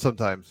it down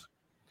sometimes.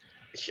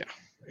 Yeah,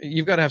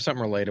 you've got to have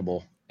something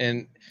relatable.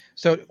 And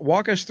so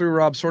walk us through,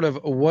 Rob, sort of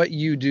what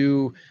you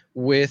do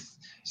with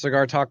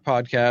Cigar Talk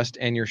Podcast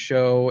and your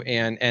show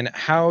and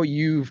how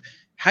you've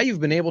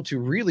been able to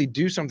really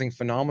do something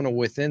phenomenal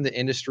within the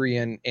industry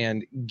and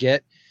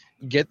get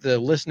the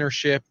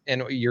listenership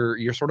and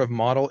your sort of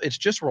model. It's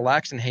just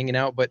relax and hanging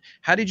out. But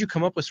how did you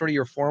come up with sort of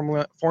your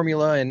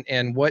formula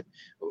and what's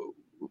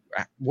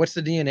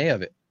the DNA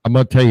of it? I'm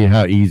going to tell you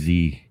how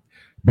easy,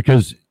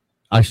 because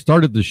I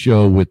started the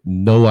show with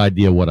no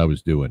idea what I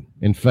was doing.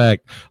 In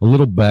fact, a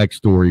little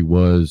backstory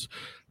was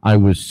I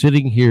was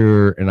sitting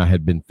here and I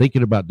had been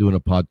thinking about doing a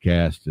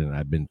podcast and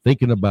I'd been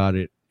thinking about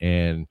it.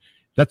 And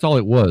that's all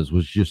it was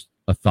just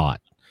a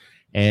thought.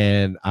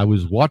 And I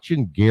was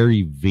watching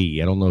Gary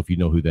V. I don't know if you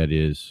know who that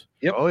is.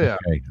 Yep. Oh, yeah.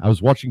 Okay. I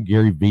was watching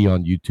Gary V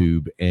on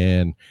YouTube,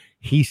 and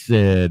he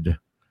said,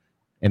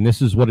 and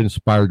this is what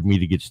inspired me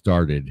to get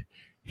started.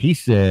 He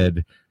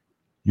said,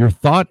 your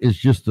thought is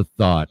just a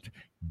thought.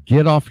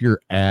 Get off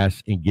your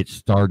ass and get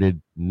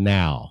started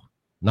now.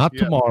 Not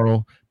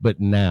tomorrow, but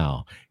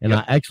now. And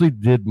I actually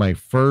did my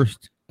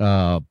first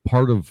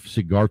part of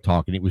Cigar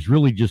Talk, and it was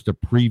really just a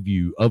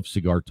preview of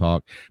Cigar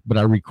Talk, but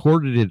I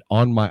recorded it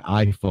on my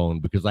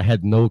iPhone because I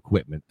had no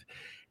equipment,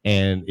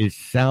 and it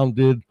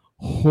sounded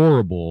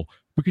horrible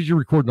because you're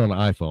recording on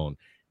an iPhone.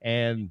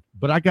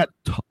 But I got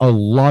a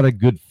lot of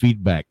good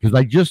feedback because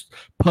I just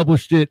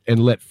published it and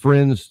let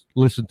friends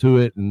listen to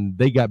it, and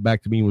they got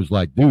back to me and was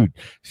like, dude,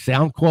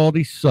 sound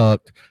quality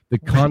sucked. The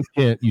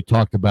content you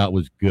talked about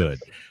was good.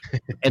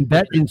 And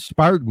that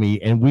inspired me,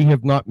 and we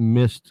have not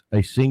missed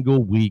a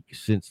single week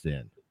since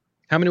then.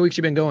 How many weeks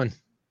you been going?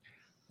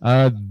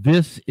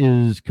 This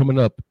is coming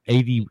up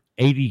 80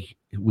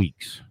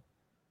 weeks.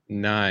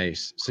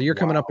 Nice. So you're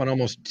coming up on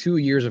almost 2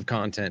 years of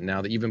content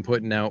now that you've been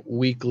putting out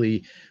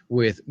weekly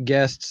with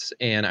guests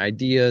and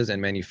ideas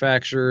and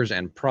manufacturers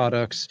and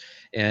products,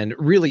 and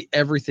really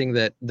everything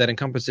that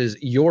encompasses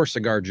your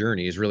cigar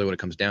journey is really what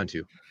it comes down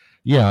to.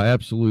 Yeah,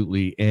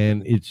 absolutely.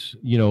 And it's,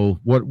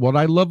 what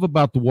I love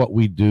about what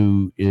we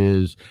do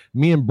is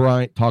me and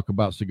Bryant talk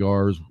about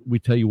cigars. We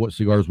tell you what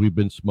cigars we've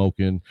been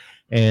smoking,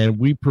 and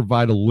we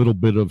provide a little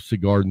bit of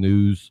cigar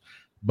news.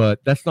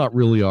 But that's not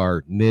really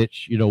our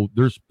niche.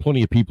 There's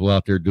plenty of people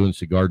out there doing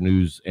cigar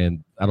news,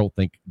 and I don't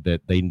think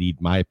that they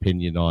need my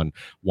opinion on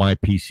why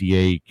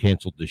PCA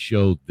canceled the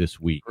show this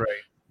week. Right.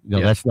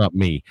 That's not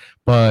me.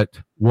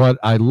 But what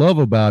I love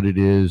about it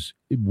is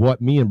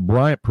what me and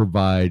Bryant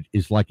provide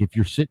is like if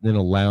you're sitting in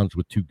a lounge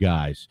with two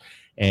guys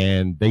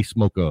and they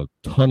smoke a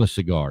ton of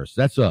cigars.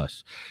 That's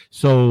us.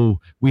 So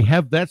we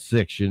have that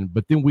section,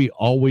 but then we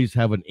always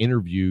have an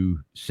interview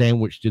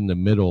sandwiched in the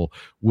middle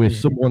with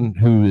someone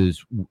who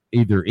is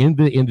either in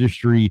the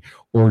industry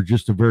or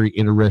just a very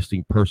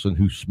interesting person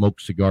who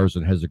smokes cigars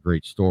and has a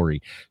great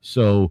story.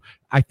 So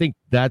I think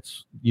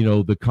that's,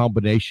 the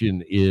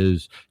combination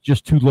is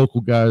just two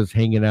local guys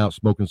hanging out,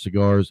 smoking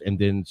cigars, and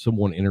then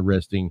someone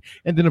interesting.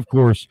 And then, of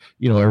course,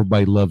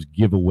 everybody loves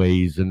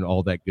giveaways and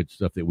all that good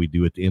stuff that we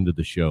do at the end of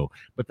the show.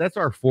 but that's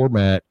our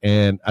format.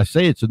 And I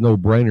say it's a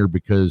no-brainer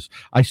because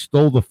I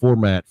stole the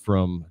format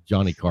from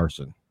Johnny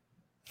Carson.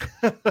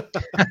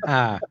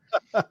 If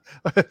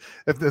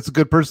that's a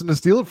good person to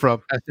steal it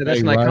from.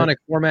 That's an iconic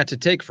format to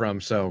take from.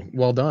 So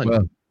well done.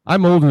 Well,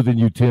 I'm older than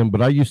you, Tim,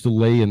 but I used to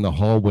lay in the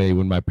hallway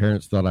when my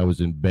parents thought I was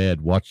in bed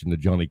watching the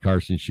Johnny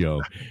Carson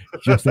show,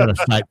 just out of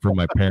sight from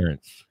my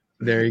parents.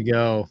 There you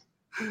go.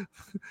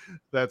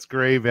 That's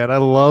great, man. I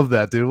love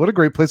that, dude. What a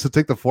great place to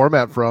take the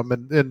format from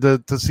and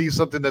to see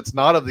something that's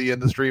not of the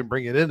industry and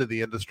bring it into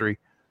the industry.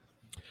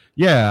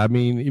 Yeah, I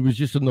mean, it was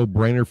just a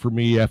no-brainer for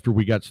me after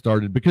we got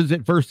started, because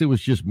at first it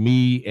was just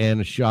me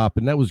and a shop,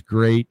 and that was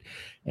great.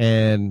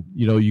 And,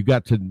 you know, you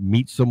got to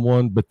meet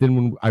someone, but then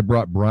when I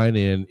brought Brian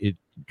in, it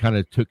kind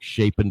of took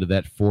shape into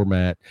that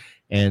format.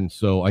 And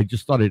so I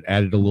just thought it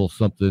added a little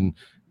something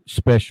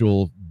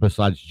special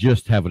besides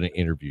just having an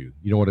interview.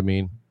 You know what I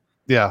mean?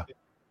 Yeah.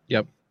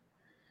 Yep.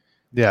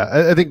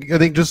 Yeah. I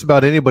think just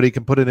about anybody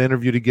can put an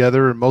interview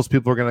together, and most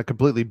people are going to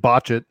completely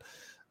botch it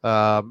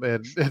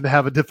and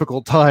have a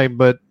difficult time.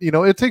 But, you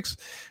know, it takes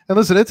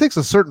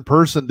a certain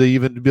person to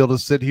even be able to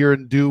sit here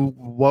and do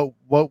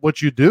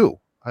what you do.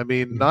 I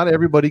mean, not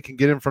everybody can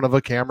get in front of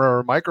a camera or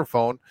a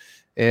microphone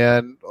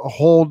and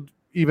hold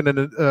even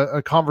in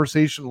a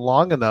conversation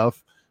long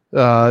enough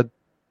to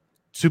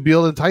be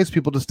able to entice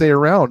people to stay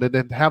around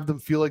and have them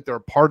feel like they're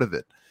a part of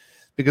it.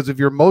 Because if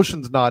your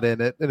emotion's not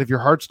in it and if your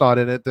heart's not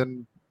in it,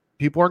 then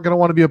people aren't going to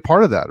want to be a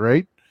part of that,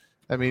 right?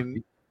 I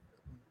mean,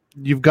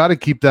 you've got to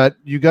keep that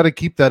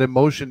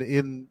emotion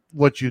in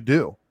what you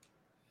do.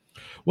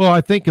 Well,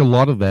 I think a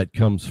lot of that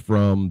comes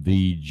from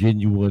the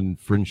genuine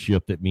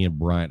friendship that me and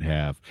Bryant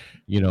have.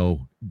 You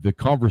know, the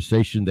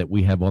conversation that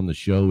we have on the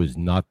show is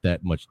not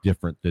that much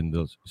different than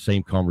the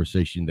same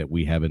conversation that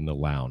we have in the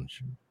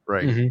lounge.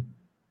 Right. Mm-hmm.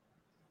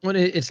 Well,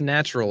 it's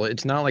natural.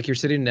 It's not like you're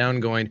sitting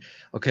down going,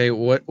 okay,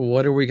 what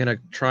are we going to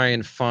try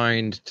and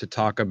find to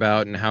talk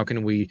about, and how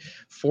can we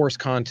force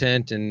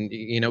content? And,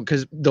 you know,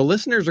 because the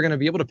listeners are going to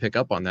be able to pick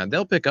up on that.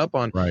 They'll pick up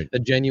on a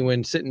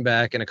genuine sitting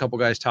back and a couple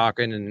guys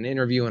talking and an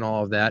interview and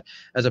all of that,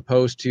 as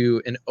opposed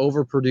to an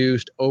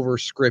overproduced,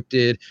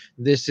 overscripted,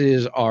 this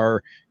is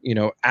our, you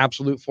know,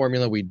 absolute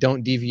formula, we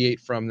don't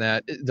deviate from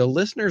that. The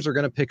listeners are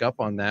going to pick up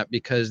on that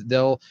because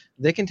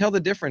they can tell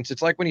the difference.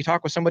 It's like when you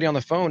talk with somebody on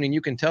the phone and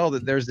you can tell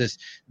that there's this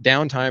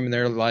downtime and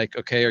they're like,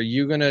 okay, are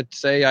you going to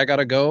say I got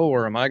to go,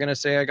 or am I going to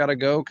say I got to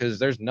go? Because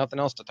there's nothing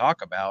else to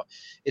talk about.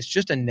 It's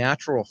just a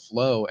natural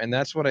flow. And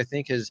that's what I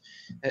think has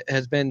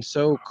been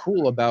so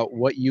cool about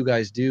what you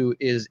guys do,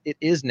 is it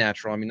is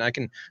natural. I mean, I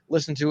can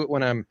listen to it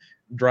when I'm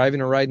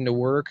driving or riding to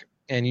work,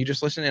 and you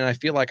just listen, and I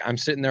feel like I'm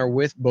sitting there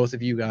with both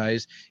of you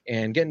guys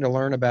and getting to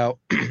learn about,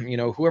 you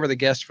know, whoever the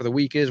guest for the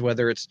week is,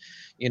 whether it's,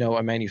 you know,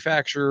 a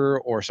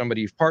manufacturer or somebody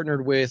you've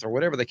partnered with or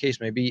whatever the case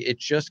may be. It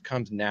just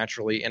comes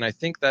naturally. And I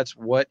think that's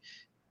what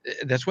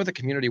the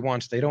community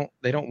wants. They don't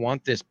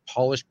want this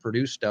polished,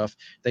 produced stuff.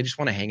 They just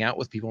want to hang out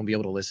with people and be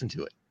able to listen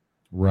to it.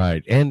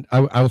 Right. And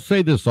I'll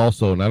say this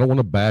also, and I don't want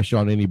to bash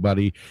on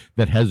anybody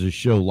that has a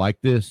show like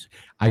this.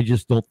 I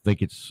just don't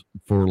think it's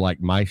for like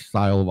my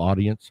style of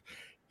audience.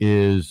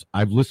 Is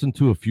I've listened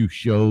to a few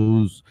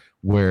shows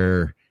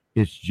where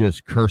it's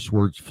just curse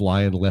words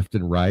flying left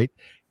and right.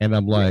 And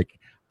I'm like,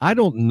 I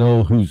don't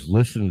know who's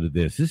listening to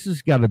this. This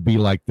has got to be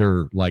like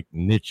their like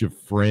niche of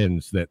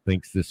friends that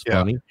thinks this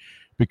funny,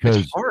 because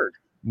it's hard.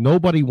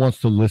 Nobody wants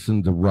to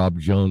listen to Rob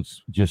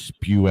Jones just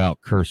spew out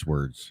curse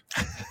words.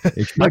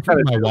 Except for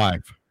my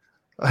wife.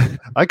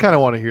 I kind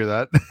of want to hear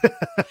that.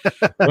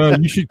 Well,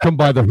 you should come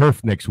by the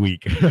HERF next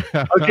week.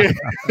 Okay.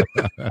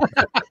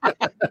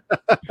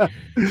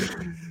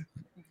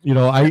 You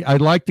know, I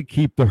like to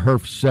keep the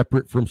HERF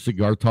separate from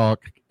Cigar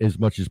Talk as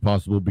much as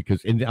possible,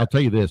 because, and I'll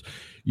tell you this,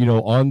 you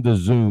know, on the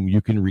Zoom,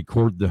 you can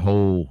record the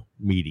whole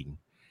meeting.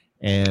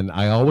 And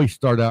I always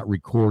start out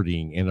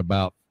recording, and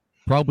about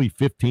probably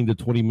 15 to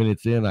 20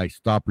 minutes in, I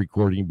stop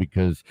recording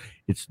because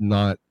it's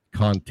not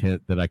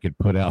content that I could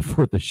put out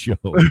for the show.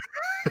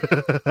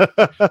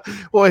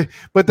 Well,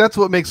 but that's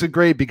what makes it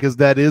great, because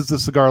that is the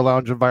cigar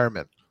lounge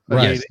environment.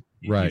 Right.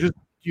 Right.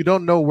 You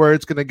don't know where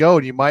it's going to go,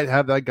 and you might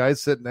have that guy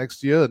sitting next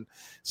to you. And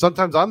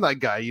sometimes I'm that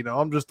guy, you know,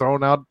 I'm just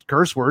throwing out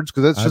curse words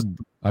because that's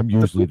I'm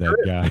usually that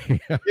guy.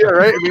 Yeah,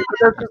 right. I mean,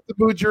 that's just the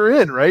mood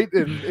you're in, right?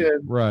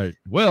 And right.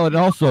 Well, and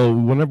also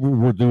whenever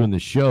we're doing the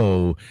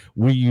show,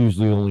 we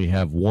usually only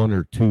have one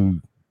or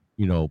two,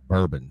 you know,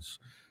 bourbons,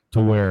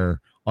 to where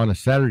on a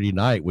Saturday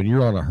night when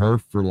you're on a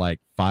HERF for like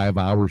 5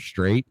 hours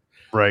straight,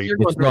 right?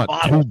 It's not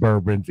two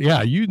bourbons.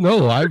 Yeah, you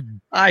know,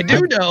 I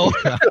do know.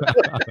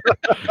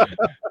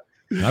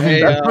 I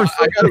mean, I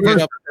got to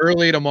get up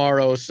early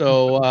tomorrow,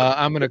 so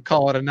I'm going to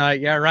call it a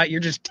night. Yeah, right. You're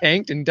just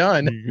tanked and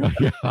done.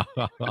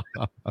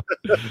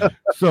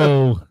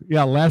 So,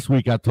 yeah, last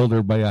week I told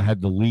everybody I had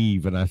to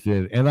leave, and I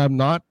said, and I'm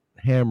not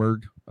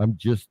hammered. I'm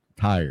just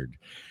tired.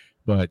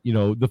 But, you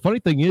know, the funny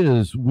thing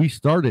is we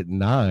start at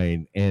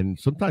 9, and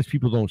sometimes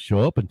people don't show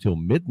up until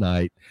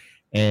midnight,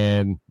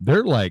 and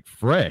they're like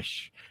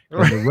fresh.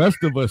 And the rest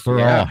of us are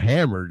all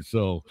hammered.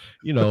 So,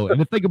 you know, and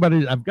the thing about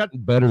it, I've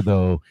gotten better,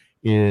 though,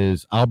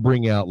 is I'll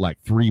bring out like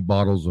 3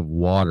 bottles of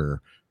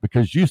water,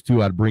 because used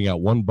to I'd bring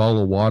out 1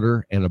 bottle of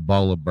water and a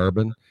bottle of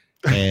bourbon.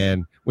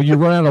 And when you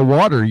run out of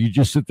water, you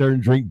just sit there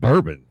and drink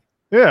bourbon.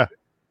 Yeah.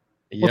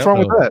 What's wrong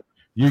with that?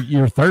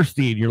 You're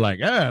thirsty and you're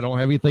like, I don't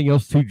have anything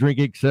else to drink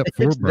except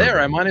for bourbon. There,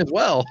 I might as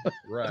well.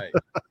 Right.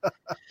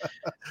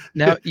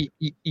 Now,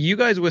 you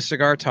guys with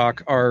Cigar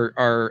Talk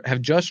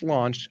have just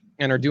launched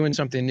and are doing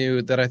something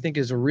new that I think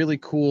is a really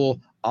cool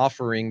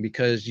offering,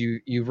 because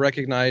you've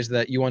recognized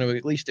that you want to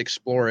at least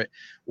explore it.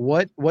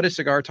 What is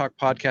Cigar Talk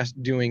podcast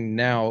doing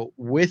now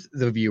with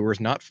the viewers,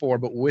 not for,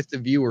 but with the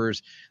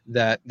viewers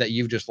that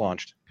you've just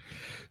launched?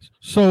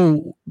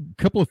 So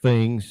a couple of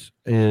things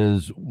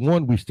is,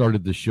 one, we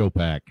started the show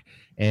pack,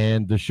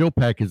 and the show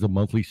pack is a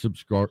monthly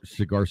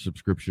cigar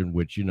subscription,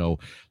 which,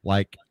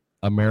 like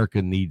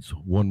America needs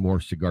one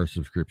more cigar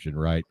subscription,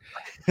 right?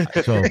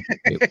 So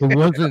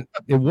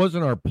it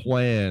wasn't our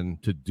plan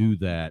to do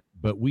that,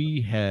 but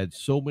we had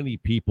so many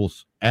people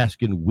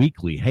asking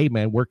weekly, hey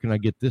man, where can I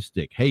get this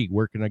stick? Hey,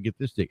 where can I get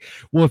this stick?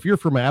 Well, if you're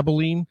from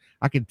Abilene,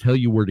 I can tell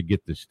you where to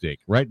get this stick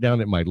right down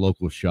at my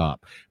local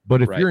shop.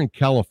 But if you're in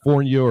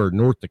California or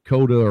North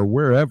Dakota or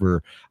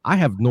wherever, I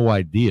have no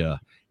idea.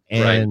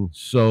 And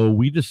so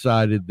we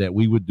decided that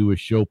we would do a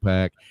show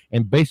pack,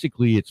 and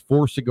basically it's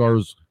 4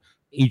 cigars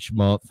each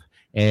month,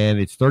 and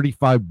it's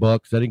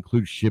 $35. That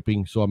includes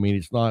shipping. So, I mean,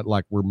 it's not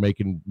like we're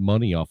making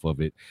money off of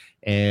it.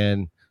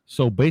 And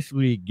so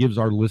basically it gives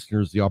our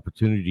listeners the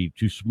opportunity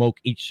to smoke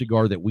each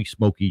cigar that we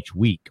smoke each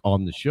week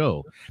on the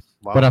show.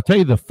 Wow. But I'll tell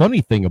you, the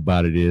funny thing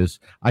about it is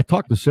I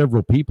talked to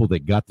several people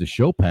that got the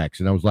show packs,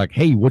 and I was like,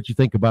 hey, what'd you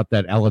think about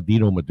that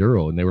Aladino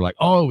Maduro? And they were like,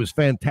 oh, it was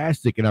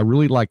fantastic. And I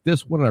really like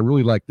this one. I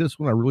really like this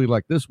one. I really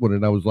like this one.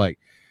 And I was like,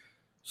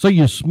 so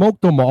you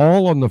smoked them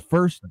all on the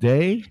first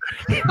day?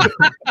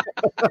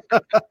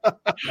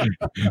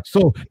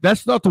 So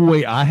that's not the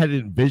way I had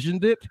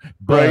envisioned it,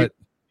 but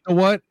you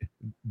know what?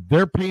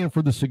 They're paying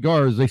for the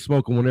cigars. They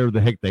smoke them whenever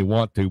the heck they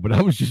want to. But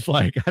I was just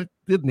like, I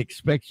didn't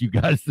expect you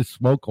guys to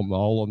smoke them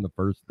all on the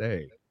first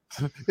day.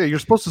 Yeah, you're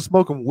supposed to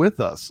smoke them with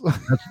us.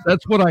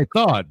 That's what I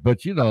thought. But,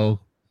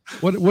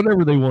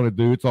 whatever they want to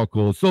do, it's all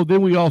cool. So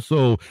then we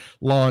also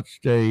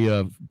launched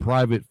a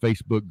private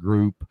Facebook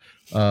group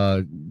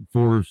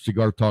for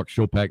Cigar Talk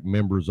Show Pack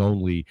members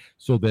only,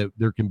 so that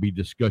there can be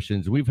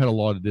discussions. We've had a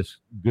lot of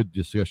good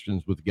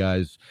discussions with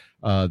guys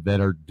that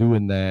are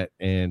doing that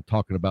and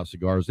talking about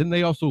cigars. And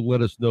they also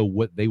let us know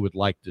what they would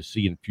like to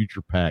see in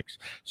future packs.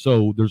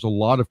 So there's a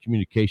lot of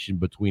communication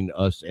between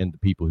us and the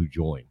people who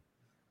join.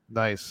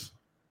 Nice.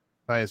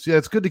 Yeah,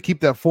 it's good to keep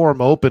that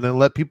forum open and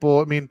let people,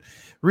 I mean,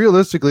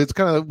 realistically, it's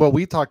kind of what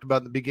we talked about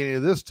in the beginning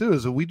of this too,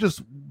 is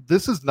that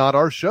this is not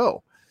our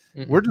show.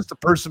 Mm-hmm. We're just a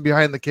person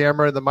behind the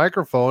camera and the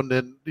microphone.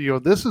 And,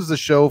 this is the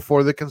show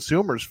for the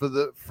consumers, for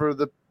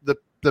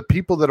the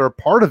people that are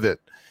part of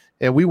it.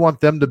 And we want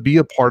them to be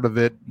a part of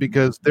it,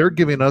 because they're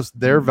giving us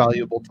their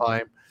valuable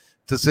time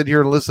to sit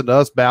here and listen to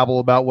us babble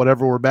about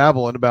whatever we're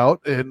babbling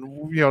about.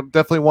 And,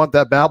 definitely want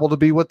that babble to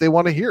be what they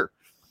want to hear.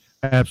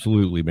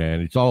 Absolutely, man.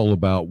 It's all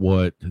about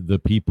what the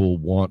people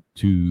want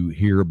to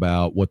hear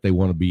about, what they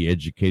want to be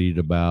educated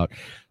about.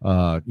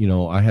 And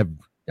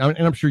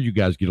I'm sure you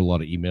guys get a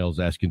lot of emails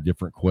asking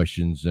different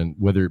questions, and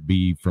whether it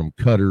be from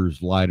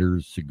cutters,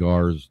 lighters,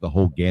 cigars, the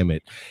whole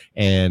gamut.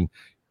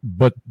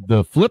 But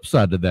the flip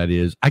side of that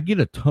is I get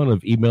a ton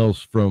of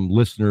emails from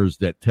listeners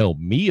that tell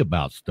me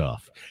about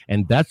stuff.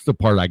 And that's the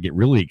part I get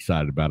really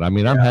excited about. I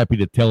mean, I'm happy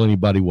to tell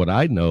anybody what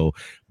I know,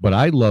 but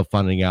I love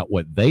finding out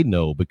what they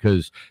know,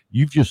 because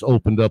you've just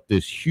opened up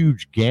this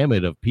huge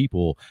gamut of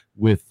people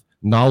with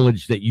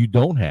knowledge that you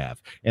don't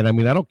have. And I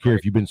mean, I don't care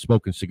if you've been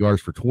smoking cigars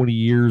for 20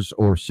 years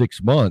or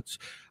 6 months.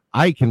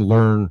 I can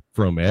learn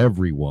from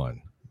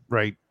everyone.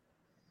 Right.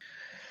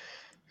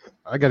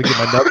 I gotta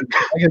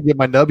get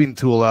my nubbing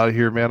tool out of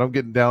here, man. I'm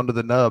getting down to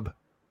the nub.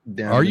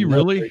 Are you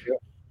really?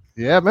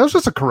 Yeah, man. It's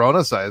just a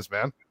Corona size,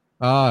 man.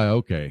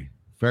 Okay.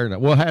 Fair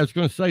enough. Well, I was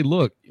going to say,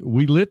 look,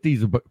 we lit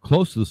these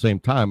close to the same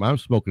time. I'm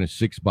smoking a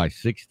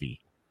 6x60.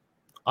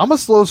 I'm a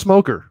slow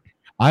smoker.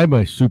 I'm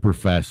a super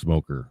fast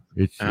smoker.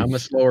 I'm a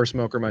slower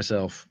smoker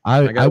myself.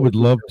 I would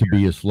love to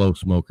be a slow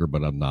smoker,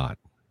 but I'm not.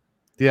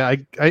 Yeah,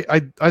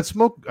 I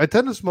smoke. I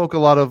tend to smoke a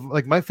lot of,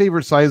 like, my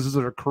favorite sizes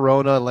are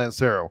Corona and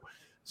Lancero.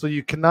 So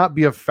you cannot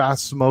be a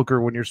fast smoker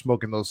when you're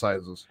smoking those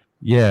sizes.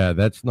 Yeah,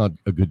 that's not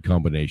a good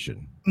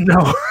combination.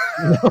 No.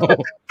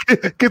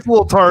 Gets a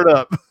little tarred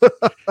up.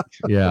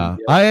 Yeah.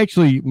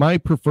 My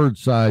preferred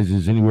size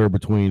is anywhere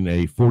between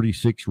a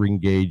 46 ring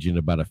gauge and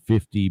about a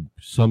 50,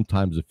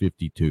 sometimes a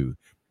 52.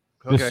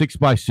 Okay. The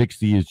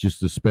 6x60 is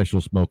just a special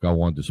smoke I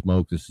wanted to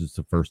smoke. This is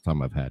the first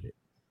time I've had it.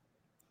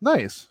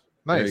 Nice.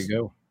 There you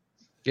go.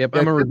 Yep,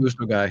 I'm a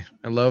Robusto guy.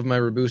 I love my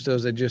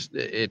Robustos.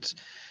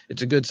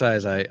 It's a good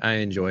size. I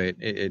enjoy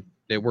it.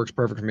 It works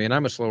perfect for me, and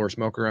I'm a slower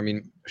smoker. I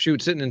mean,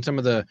 sitting in some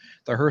of the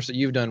herfs that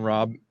you've done,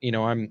 Rob,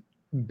 I'm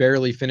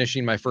barely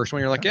finishing my first one.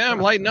 You're like, yeah, I'm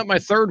lighting up my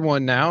third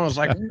one now. I was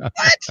like,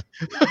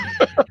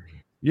 what?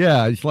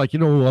 Yeah, it's like,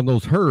 on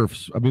those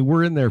herfs, I mean,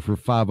 we're in there for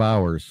 5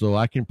 hours, so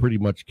I can pretty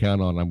much count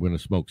on I'm going to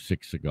smoke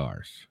 6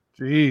 cigars.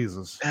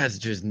 Jesus. That's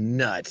just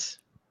nuts.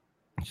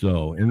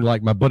 So, and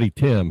like my buddy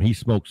Tim, he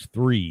smokes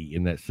 3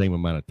 in that same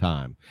amount of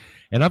time.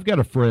 And I've got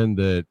a friend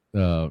that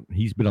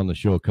he's been on the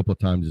show a couple of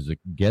times as a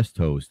guest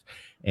host,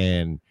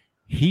 and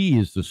he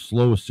is the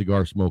slowest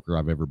cigar smoker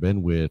I've ever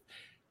been with.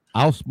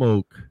 I'll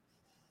smoke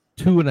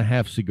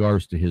 2.5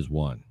 cigars to his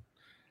 1.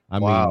 I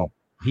mean,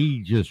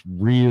 he just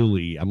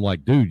really, I'm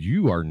like, dude,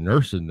 you are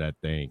nursing that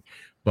thing.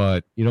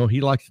 But, you know,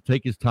 he likes to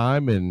take his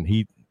time, and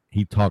he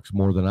talks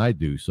more than I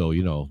do. So,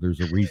 you know, there's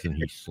a reason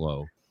he's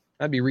slow.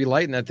 I'd be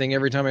relighting that thing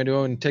every time I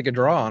do and take a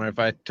draw on it if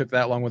I took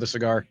that long with a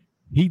cigar.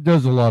 He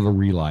does a lot of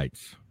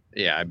relights.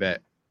 Yeah, I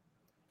bet.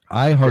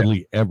 I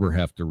hardly ever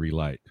have to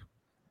relight.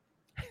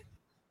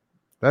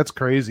 That's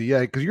crazy. Yeah,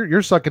 because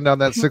you're sucking down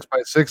that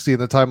 6x60 in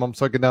the time I'm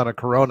sucking down a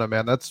Corona,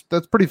 man. That's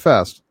pretty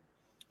fast.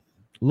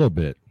 A little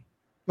bit.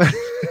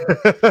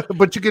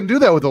 But you can do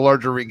that with a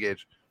larger ring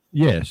gauge.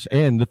 Yes,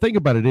 and the thing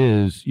about it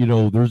is, you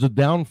know, there's a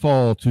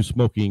downfall to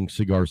smoking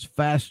cigars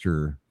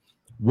faster.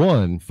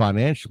 One,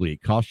 financially,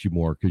 it costs you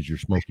more because you're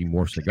smoking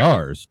more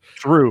cigars.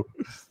 True.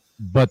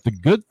 But the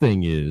good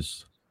thing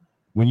is,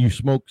 when you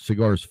smoke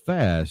cigars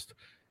fast,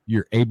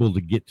 you're able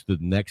to get to the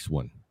next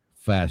one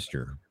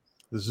faster.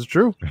 This is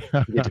true.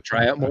 You get to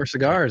try out more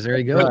cigars. There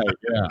you go. Right,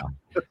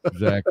 yeah,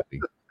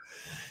 exactly.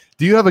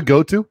 Do you have a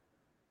go-to?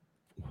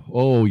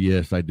 Oh,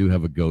 yes, I do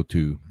have a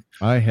go-to.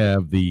 I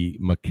have the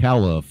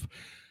McAuliffe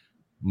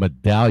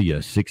Medallia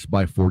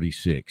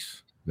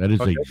 6x46. That is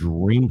a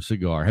dream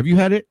cigar. Have you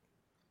had it?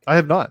 I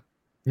have not.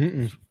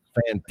 Mm-mm.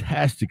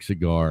 Fantastic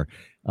cigar.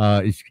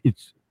 It's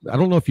I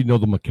don't know if you know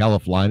the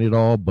McAuliffe line at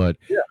all, but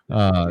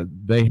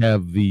they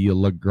have the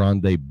La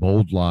Grande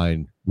Bold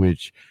line,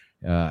 which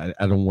I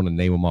don't want to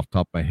name them off the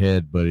top of my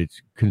head, but it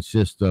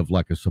consists of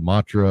like a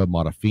Sumatra,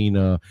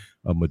 Matafina,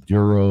 a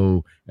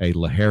Maduro, a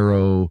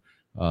Ligero.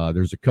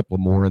 There's a couple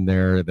more in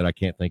there that I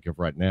can't think of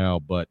right now,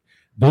 but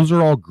those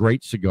are all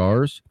great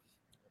cigars.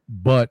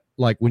 But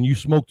like when you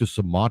smoke the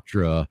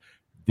Sumatra,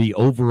 the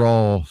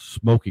overall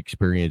smoke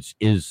experience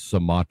is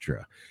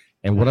Sumatra.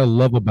 And what I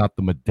love about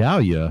the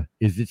Medallia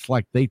is it's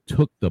like they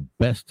took the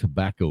best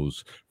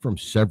tobaccos from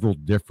several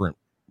different,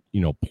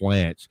 you know,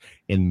 plants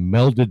and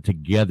melded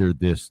together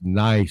this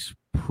nice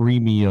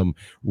premium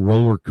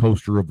roller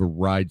coaster of a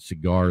ride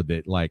cigar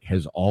that like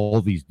has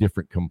all these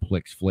different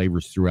complex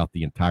flavors throughout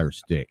the entire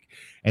stick.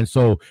 And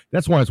so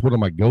that's why it's one of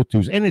my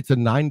go-tos. And it's a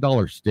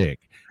 $9 stick.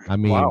 I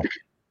mean, wow.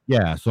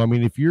 Yeah. So, I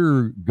mean, if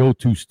your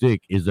go-to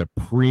stick is a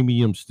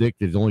premium stick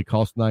that only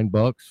costs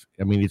 $9,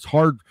 I mean, it's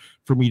hard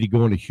for me to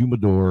go in a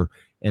humidor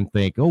and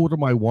think, oh, what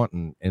am I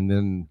wanting? And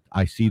then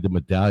I see the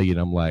Medallion.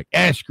 I'm like,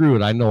 screw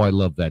it. I know I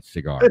love that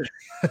cigar.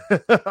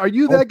 Are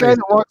you that guy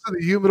that walks in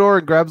the humidor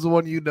and grabs the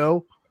one you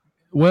know?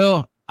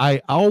 Well,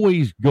 I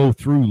always go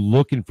through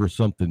looking for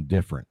something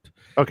different.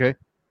 Okay.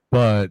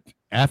 But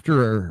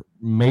after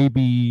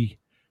maybe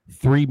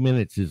 3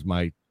 minutes is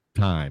my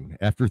time.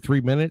 After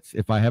 3 minutes,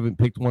 if I haven't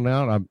picked one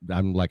out,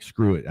 I'm like,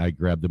 screw it. I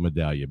grab the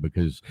Medallia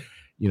because,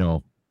 you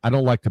know, I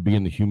don't like to be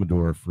in the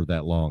humidor for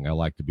that long. I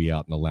like to be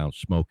out in the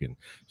lounge smoking.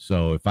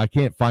 So if I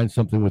can't find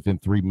something within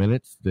 3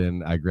 minutes,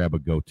 then I grab a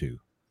go-to.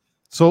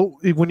 So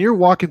when you're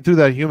walking through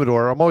that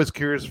humidor, I'm always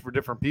curious for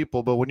different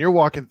people, but when you're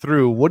walking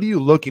through, what are you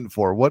looking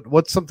for?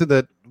 What's something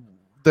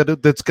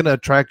that's going to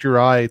attract your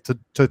eye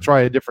to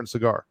try a different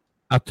cigar?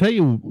 I'll tell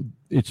you,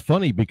 it's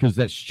funny because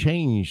that's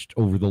changed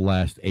over the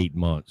last 8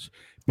 months.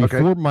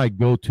 Before my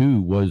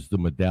go-to was the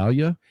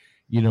Medallia,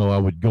 you know, I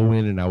would go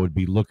in and I would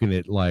be looking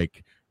at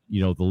like, you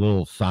know, the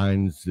little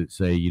signs that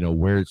say, you know,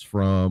 where it's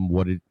from,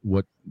 what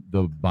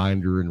the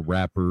binder and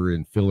wrapper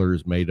and filler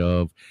is made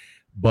of.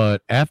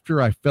 But after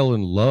I fell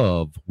in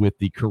love with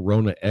the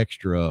Corona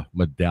Extra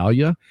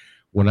Medallia,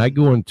 when I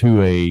go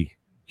into a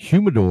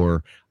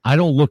humidor, I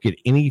don't look at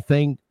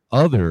anything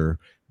other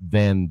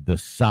than the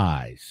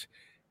size.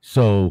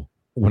 So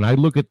when I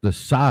look at the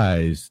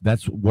size,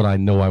 that's what I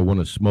know I want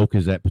to smoke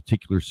is that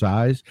particular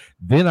size.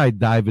 Then I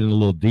dive in a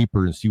little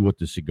deeper and see what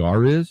the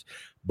cigar is.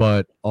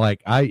 But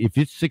like if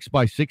it's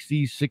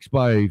 6x60s,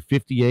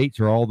 6x58s,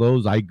 or all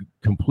those, I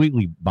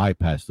completely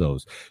bypass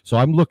those. So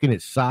I'm looking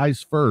at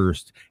size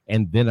first,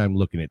 and then I'm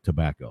looking at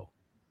tobacco.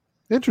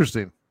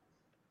 Interesting.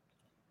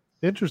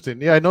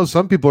 Yeah, I know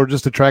some people are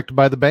just attracted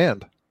by the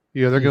band.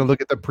 You know, they're going to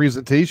look at the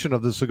presentation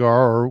of the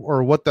cigar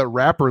or what that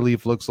wrapper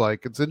leaf looks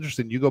like. It's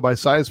interesting. You go by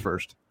size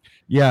first.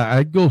 Yeah,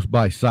 I go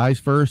by size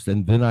first,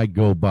 and then I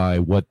go by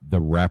what the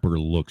wrapper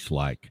looks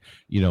like.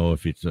 You know,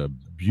 if it's a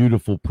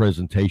beautiful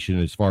presentation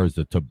as far as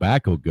the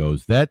tobacco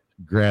goes, that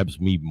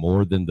grabs me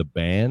more than the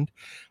band.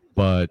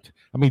 But,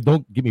 I mean,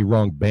 don't get me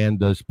wrong, band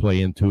does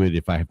play into it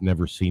if I have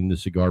never seen the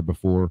cigar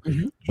before.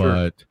 Mm-hmm.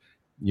 But,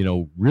 you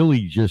know,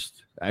 really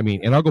just, I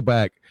mean, and I'll go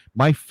back.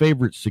 My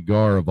favorite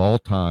cigar of all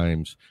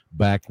times,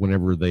 back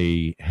whenever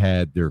they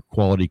had their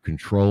quality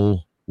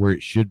control where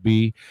it should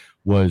be,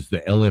 was the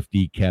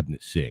LFD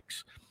Cabinet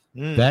 6.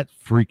 That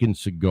freaking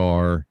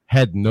cigar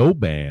had no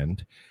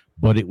band,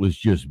 but it was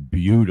just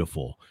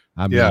beautiful.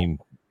 I mean,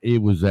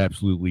 it was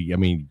absolutely, I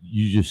mean,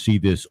 you just see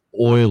this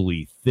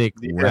oily, thick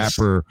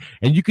wrapper,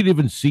 and you could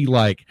even see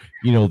like,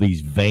 you know,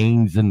 these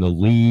veins in the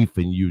leaf,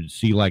 and you'd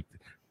see like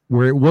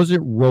where it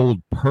wasn't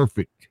rolled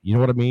perfect. You know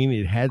what I mean?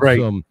 It had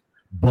some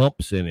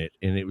bumps in it,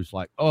 and it was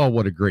like, oh,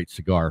 what a great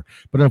cigar.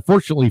 But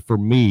unfortunately for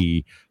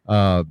me,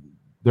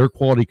 their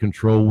quality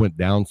control went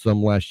down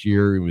some last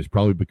year. It was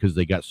probably because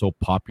they got so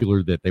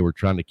popular that they were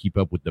trying to keep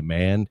up with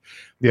demand.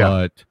 Yeah.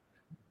 But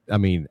I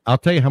mean, I'll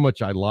tell you how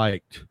much I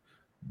liked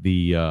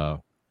the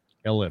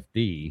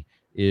LFD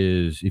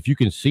is, if you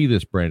can see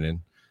this,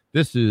 Brandon,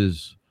 this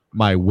is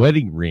my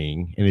wedding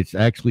ring, and it's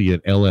actually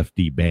an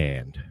LFD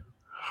band.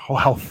 Oh,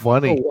 how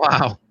funny.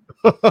 Oh,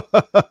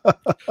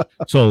 wow.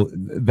 So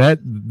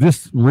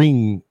this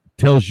ring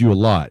tells you a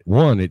lot.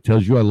 One, it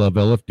tells you I love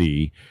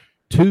LFD.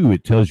 Two,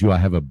 it tells you I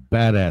have a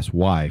badass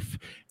wife.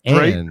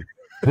 And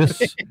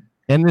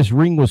this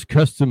ring was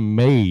custom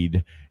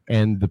made,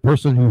 and the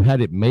person who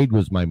had it made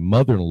was my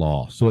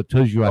mother-in-law. So it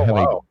tells you I have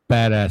a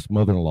badass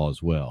mother-in-law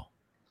as well.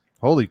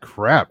 Holy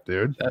crap,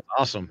 dude. That's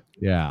awesome.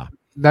 Yeah.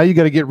 Now you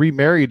got to get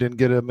remarried and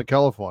get a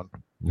McAuliffe one.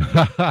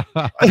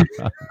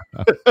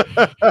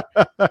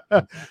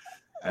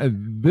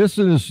 This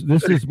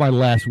is my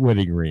last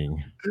wedding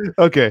ring.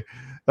 Okay.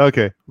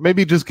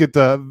 Maybe just get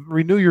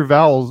renew your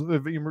vows.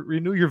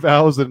 Renew your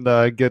vows and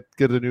get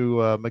a new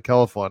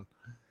McAuliffe one.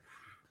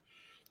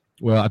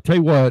 Well, I tell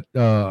you what,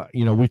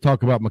 you know, we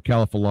talk about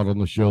McAuliffe a lot on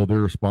the show.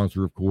 They're a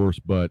sponsor, of course,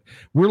 but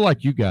we're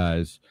like you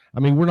guys. I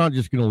mean, we're not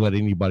just going to let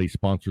anybody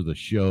sponsor the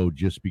show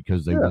just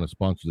because they want to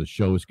sponsor the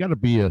show. It's got to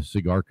be a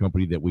cigar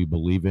company that we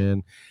believe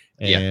in.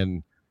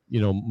 And, you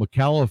know,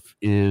 McAuliffe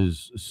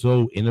is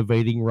so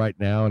innovating right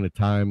now in a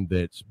time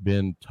that's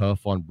been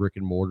tough on brick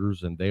and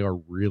mortars, and they are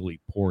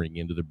really pouring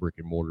into the brick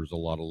and mortars a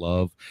lot of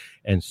love.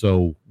 And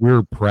so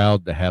we're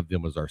proud to have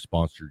them as our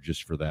sponsor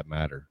just for that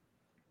matter.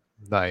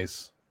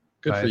 Nice.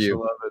 Good for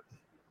you. I love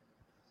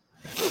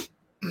it.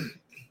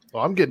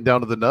 Well, I'm getting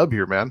down to the nub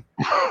here, man.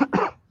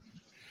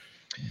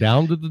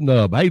 Down to the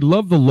nub. I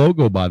love the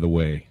logo, by the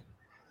way.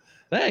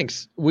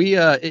 Thanks. We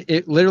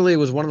it literally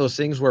was one of those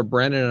things where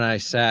Brandon and I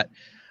sat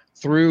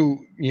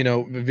through, you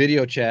know,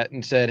 video chat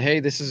and said, hey,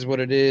 this is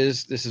what it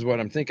is. This is what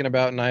I'm thinking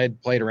about. And I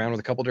had played around with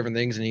a couple different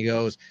things. And he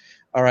goes,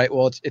 all right,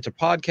 well, it's a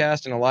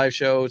podcast and a live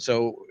show.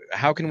 So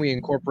how can we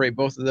incorporate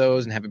both of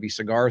those and have it be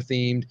cigar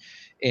themed?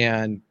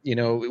 And, you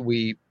know,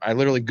 I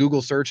literally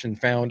Google searched and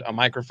found a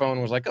microphone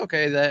and was like,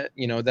 okay,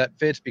 that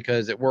fits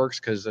because it works,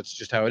 because that's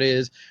just how it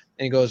is.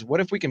 And he goes,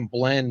 what if we can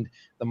blend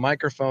the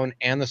microphone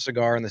and the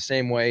cigar in the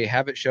same way,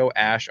 have it show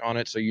ash on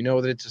it so you know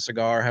that it's a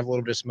cigar, have a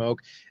little bit of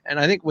smoke. And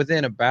I think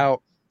within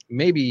about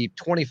maybe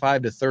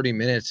 25 to 30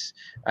 minutes,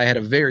 I had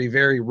a very,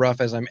 very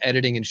rough, as I'm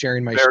editing and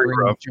sharing my screen,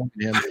 showing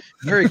him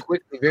very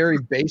quickly, very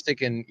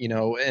basic, and, you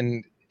know,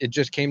 and it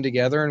just came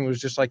together and was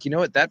just like, you know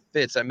what, that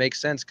fits, that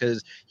makes sense,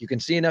 because you can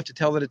see enough to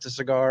tell that it's a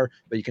cigar,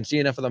 but you can see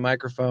enough of the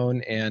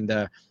microphone, and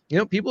you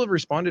know, people have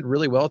responded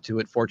really well to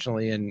it,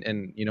 fortunately,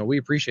 and you know, we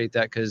appreciate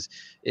that, because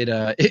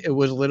it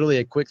was literally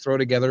a quick throw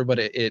together, but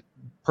it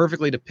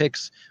perfectly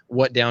depicts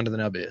what Down to the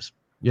Nub is.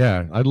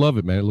 Yeah, I love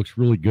it, man. It looks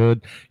really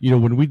good. You know,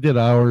 when we did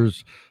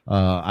ours,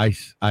 I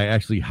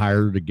actually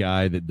hired a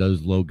guy that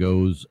does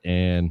logos,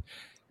 and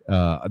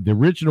the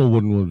original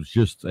one was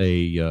just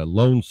a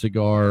lone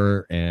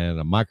cigar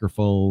and a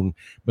microphone.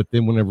 But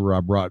then whenever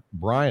I brought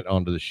Bryant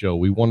onto the show,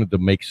 we wanted to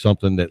make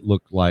something that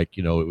looked like,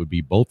 you know, it would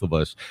be both of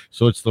us.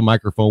 So it's the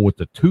microphone with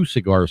the two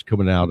cigars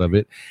coming out of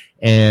it.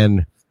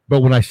 But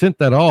when I sent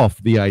that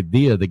off,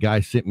 the guy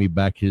sent me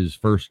back his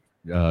first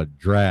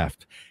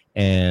draft.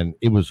 And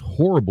it was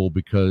horrible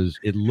because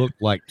it looked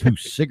like two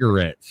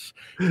cigarettes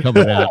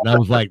coming out. And I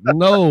was like,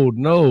 no,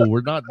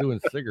 we're not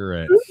doing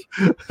cigarettes.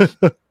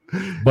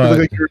 But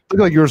look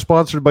like you were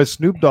sponsored by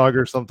Snoop Dogg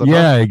or something.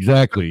 Yeah,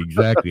 exactly.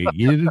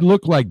 It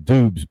looked like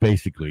Doobs,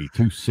 basically,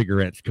 two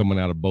cigarettes coming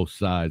out of both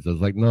sides. I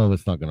was like, no,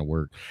 that's not going to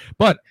work.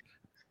 But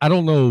I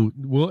don't know.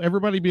 Will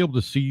everybody be able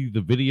to see the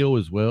video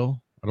as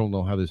well? I don't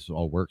know how this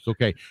all works.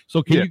 Okay.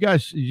 So you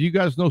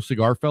guys know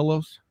Cigar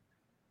Fellows?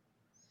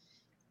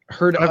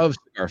 Heard of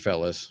Cigar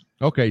Fellas.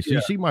 Okay, so you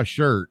see my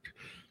shirt.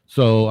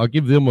 So I'll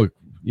give them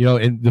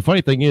and the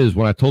funny thing is,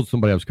 when I told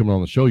somebody I was coming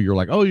on the show, you're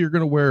like, oh, you're going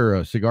to wear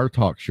a Cigar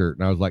Talk shirt.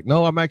 And I was like,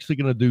 no, I'm actually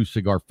going to do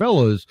Cigar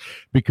Fellas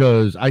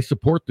because I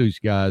support these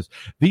guys.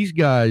 These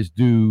guys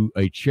do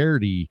a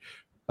charity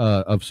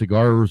of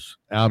cigars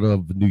out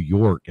of New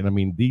York. And I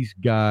mean, these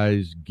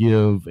guys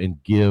give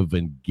and give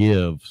and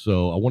give.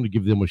 So I want to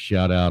give them a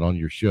shout out on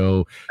your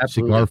show.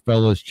 Absolutely. Cigar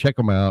Fellas, check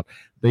them out.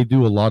 They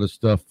do a lot of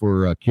stuff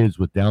for kids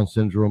with Down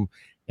syndrome,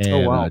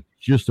 and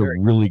just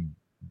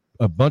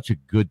a bunch of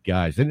good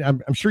guys. And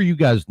I'm sure you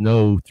guys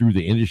know through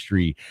the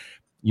industry,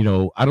 you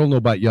know, I don't know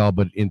about y'all,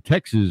 but in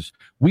Texas,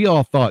 we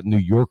all thought New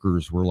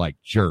Yorkers were like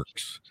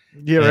jerks.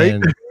 Yeah,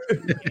 right.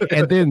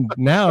 And then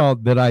now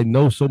that I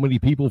know so many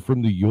people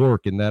from New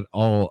York and that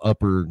all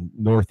upper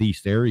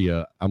Northeast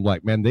area, I'm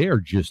like, man, they are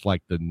just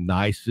like the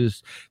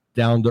nicest,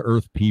 down to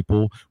earth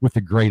people with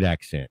a great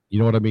accent. You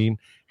know what I mean?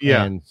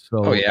 Yeah. And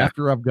so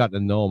after I've gotten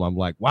to know them, I'm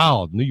like,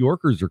 wow, New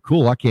Yorkers are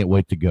cool. I can't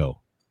wait to go.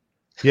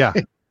 Yeah.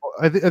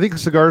 I think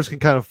cigars can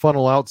kind of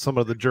funnel out some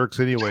of the jerks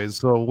anyways.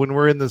 So when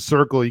we're in the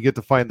circle, you get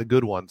to find the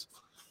good ones.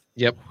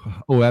 Yep.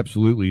 Oh,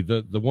 absolutely.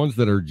 The ones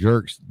that are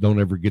jerks don't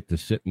ever get to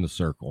sit in the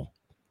circle.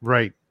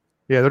 Right.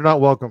 Yeah, they're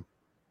not welcome.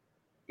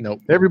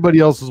 Nope. Everybody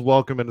else is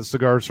welcome in the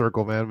cigar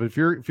circle, man. But if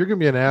you're gonna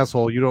be an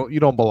asshole, you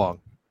don't belong.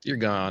 You're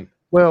gone.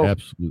 Well,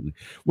 Absolutely.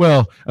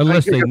 Well,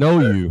 unless they know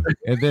you,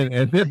 and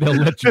then they'll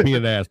let you be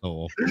an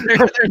asshole. There's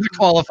a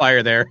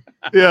qualifier there.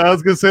 yeah, I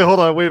was gonna say, hold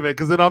on, wait a minute,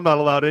 because then I'm not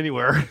allowed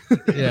anywhere.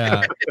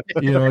 Yeah.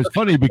 It's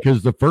funny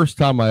because the first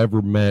time I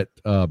ever met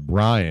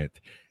Bryant,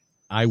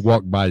 I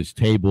walked by his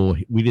table.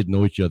 We didn't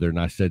know each other, and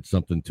I said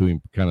something to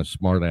him, kind of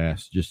smart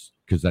ass, just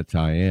because that's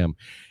how I am.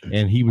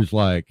 And he was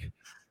like,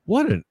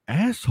 "What an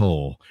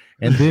asshole!"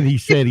 And then he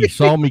said he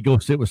saw me go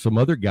sit with some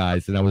other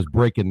guys, and I was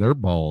breaking their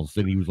balls,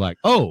 and he was like,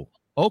 "Oh,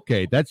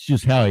 okay, that's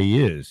just how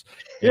he is."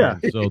 Yeah.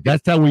 And so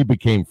that's how we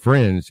became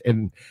friends.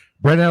 And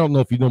Brent, I don't know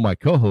if you know my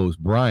co-host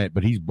Bryant,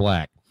 but he's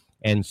black.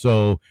 And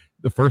so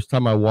the first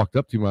time I walked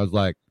up to him, I was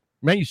like,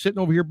 "Man, you sitting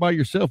over here by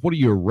yourself? What are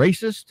you, a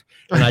racist?"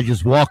 And I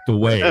just walked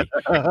away.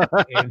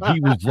 And he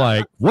was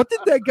like, "What did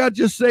that guy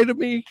just say to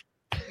me?"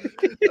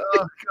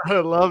 Oh, God, I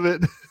love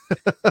it.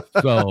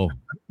 So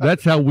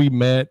that's how we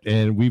met,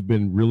 and we've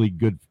been really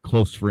good,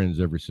 close friends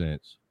ever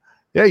since.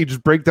 Yeah, you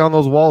just break down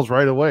those walls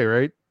right away,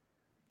 right?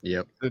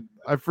 Yep.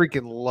 I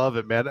freaking love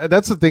it, man.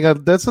 That's the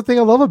thing. That's the thing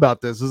I love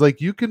about this is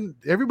like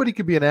everybody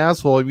can be an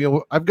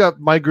asshole. I've got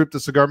my group, the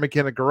Cigar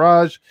Mechanic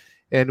Garage,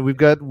 and we've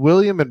got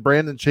William and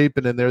Brandon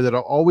Chapin in there that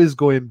are always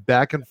going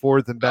back and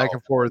forth and back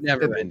and forth,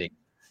 Never ending.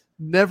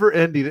 never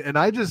ending. And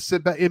I just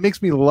sit back. It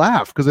makes me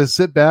laugh because I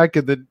sit back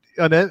and then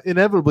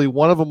inevitably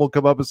one of them will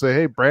come up and say,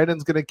 "Hey,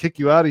 Brandon's going to kick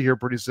you out of here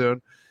pretty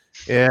soon,"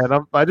 and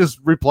I just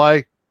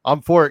reply,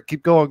 "I'm for it.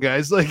 Keep going,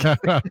 guys." Like,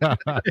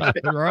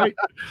 Right?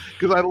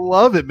 because I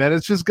love it, man.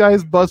 It's just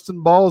guys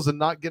busting balls and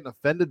not getting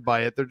offended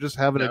by it. They're just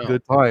having a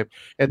good time,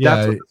 and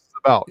that's what this is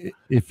about.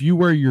 If you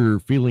wear your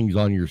feelings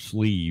on your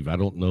sleeve, I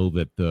don't know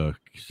that the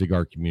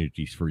cigar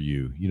community's for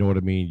you. You know what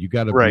I mean? You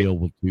got to be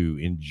able to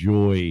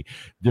enjoy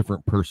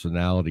different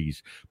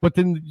personalities. But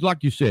then,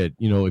 like you said,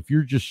 if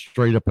you're just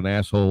straight up an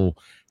asshole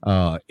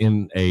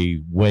in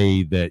a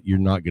way that you're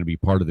not going to be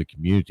part of the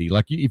community,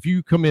 like if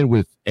you come in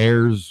with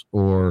airs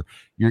or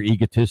you're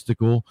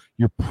egotistical,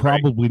 you're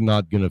probably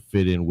not going to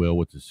fit in well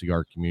with the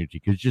cigar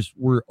community, because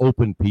we're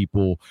open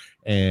people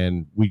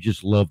and we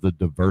just love the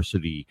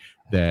diversity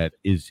that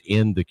is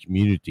in the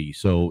community.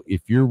 So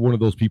if you're one of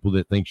those people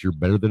that thinks you're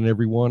better than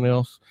everyone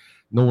else,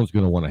 no one's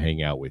going to want to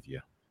hang out with you.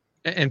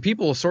 And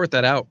people will sort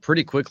that out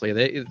pretty quickly.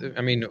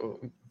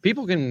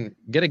 People can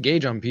get a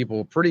gauge on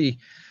people pretty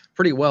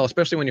well,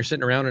 especially when you're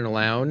sitting around in a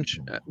lounge.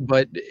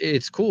 But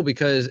it's cool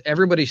because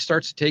everybody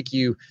starts to take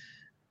you.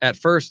 At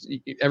first,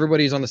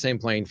 everybody's on the same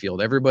playing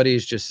field.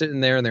 Everybody's just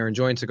sitting there and they're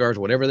enjoying cigars,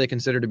 whatever they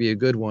consider to be a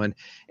good one.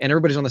 And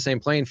everybody's on the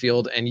same playing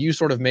field, and you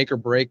sort of make or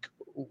break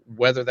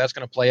whether that's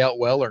going to play out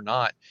well or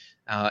not.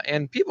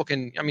 And people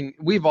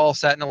we've all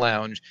sat in a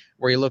lounge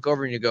where you look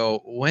over and you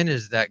go, when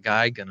is that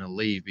guy going to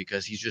leave?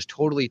 Because he's just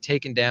totally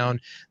taken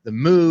down the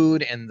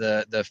mood and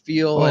the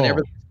feel and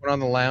everything going on in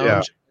the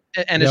lounge.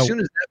 Yeah. And as soon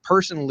as that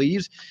person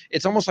leaves,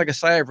 it's almost like a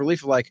sigh of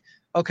relief of like,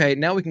 okay,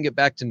 now we can get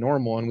back to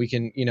normal and we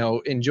can,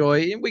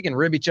 enjoy, we can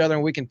rib each other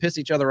and we can piss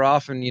each other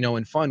off and,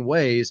 in fun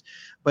ways.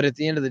 But at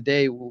the end of the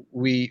day,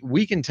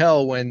 we can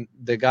tell when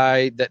the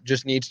guy that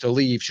just needs to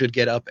leave should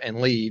get up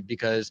and leave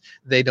because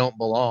they don't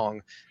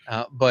belong.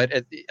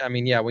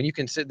 When you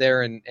can sit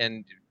there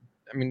and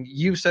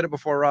you've said it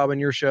before, Rob, in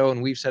your show,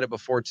 and we've said it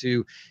before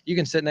too. You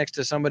can sit next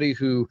to somebody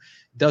who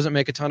doesn't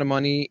make a ton of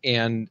money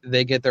and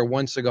they get their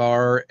one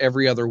cigar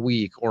every other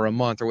week or a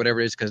month or whatever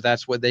it is, because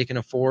that's what they can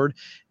afford.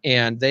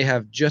 And they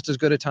have just as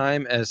good a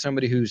time as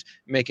somebody who's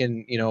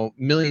making,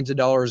 millions of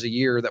dollars a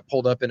year that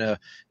pulled up in a,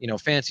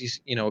 fancy,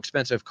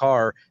 expensive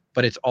car.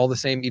 But it's all the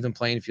same even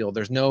playing field.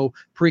 There's no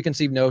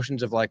preconceived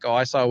notions of like, oh,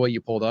 I saw what you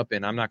pulled up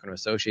in, I'm not going to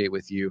associate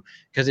with you,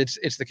 because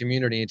it's the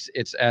community.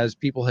 It's as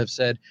people have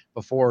said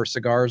before,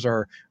 cigars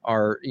are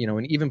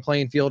an even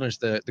playing field, and it's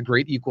the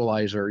great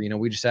equalizer.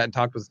 We just sat and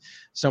talked with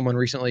someone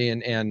recently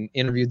and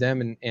interviewed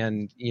them,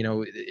 and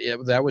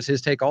that was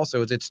his take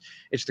also.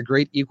 It's the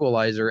great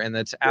equalizer, and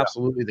that's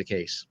absolutely the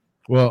case.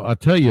 Well, I'll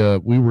tell you,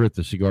 we were at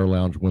the Cigar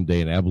Lounge one day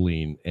in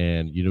Abilene,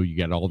 and, you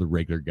got all the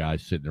regular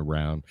guys sitting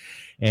around,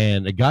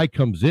 and a guy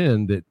comes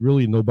in that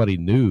really nobody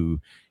knew,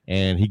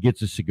 and he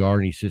gets a cigar,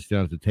 and he sits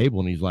down at the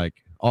table, and he's like,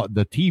 oh,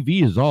 the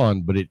TV is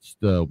on, but it's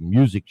the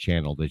music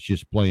channel that's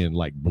just playing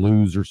like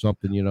blues or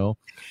something, and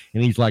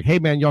he's like, hey,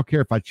 man, y'all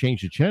care if I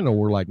change the channel?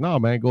 We're like, no,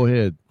 man, go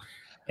ahead.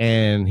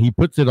 And he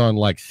puts it on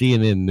like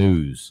CNN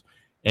News.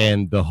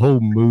 And the whole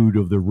mood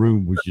of the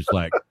room was just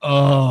like,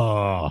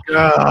 oh,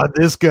 God,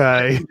 this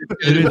guy.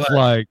 It's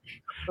like,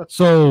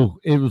 so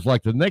it was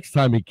like the next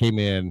time he came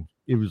in,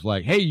 it was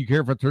like, hey, you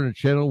care if I turn the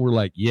channel? We're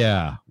like,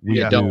 yeah,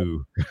 we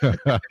do.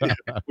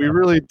 We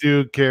really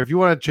do care. If you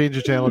want to change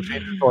the channel,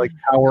 change it to like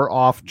power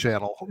off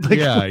channel.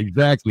 Yeah,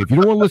 exactly. If you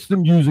don't want to listen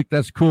to music,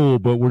 that's cool,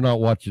 but we're not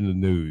watching the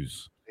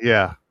news.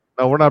 Yeah.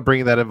 No, we're not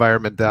bringing that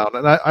environment down.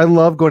 And I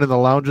love going to the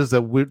lounges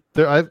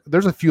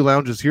there's a few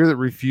lounges here that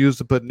refuse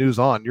to put news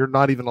on. You're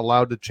not even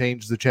allowed to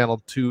change the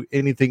channel to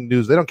anything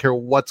news. They don't care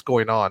what's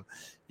going on.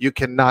 You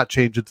cannot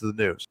change it to the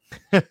news.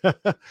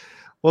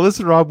 Well,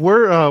 listen, Rob,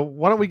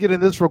 why don't we get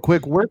in this real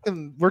quick? Where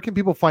can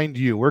people find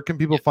you? Where can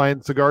people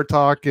find Cigar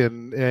Talk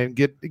and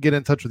get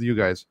in touch with you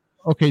guys?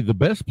 Okay, the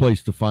best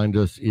place to find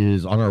us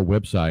is on our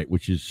website,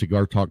 which is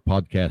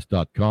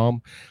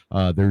cigartalkpodcast.com.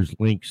 There's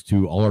links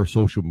to all our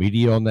social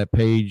media on that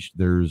page.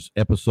 There's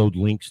episode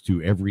links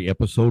to every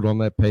episode on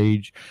that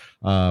page.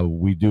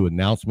 We do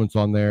announcements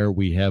on there.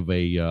 We have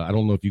I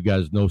don't know if you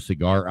guys know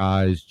Cigar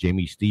Eyes,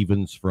 Jamie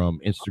Stevens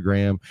from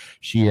Instagram.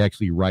 She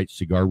actually writes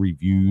cigar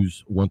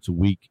reviews once a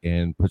week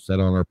and puts that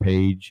on our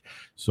page.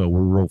 So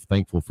we're real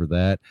thankful for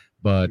that.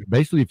 But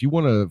basically, if you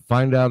want to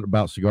find out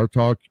about Cigar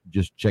Talk,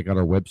 just check out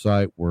our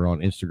website. We're on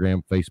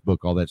Instagram, Facebook,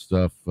 all that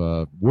stuff.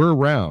 We're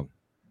around.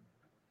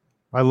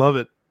 I love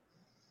it.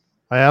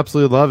 I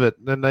absolutely love it.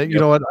 And you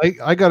know what?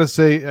 I got to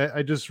say,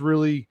 I just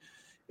really,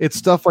 it's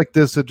stuff like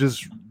this that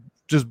just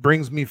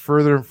brings me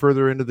further and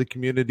further into the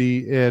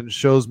community and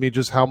shows me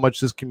just how much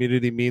this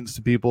community means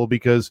to people,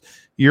 because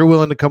you're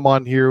willing to come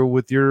on here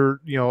with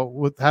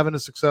with having a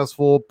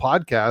successful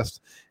podcast.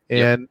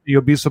 And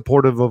you'll be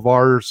supportive of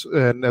ours,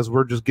 and as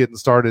we're just getting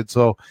started.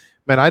 So,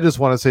 man, I just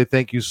want to say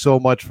thank you so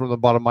much from the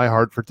bottom of my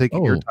heart for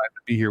taking your time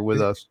to be here with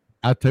us.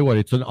 I tell you what,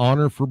 it's an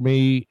honor for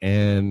me,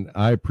 and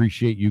I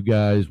appreciate you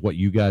guys, what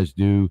you guys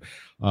do.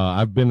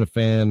 I've been a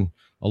fan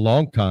a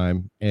long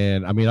time,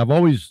 and I mean, I've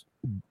always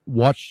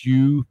watched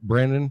you,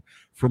 Brandon,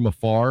 from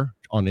afar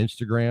on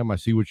Instagram. I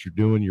see what you're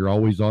doing. You're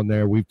always on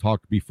there. We've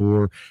talked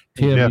before.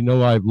 Tim, you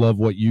know, I love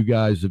what you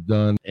guys have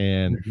done.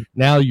 And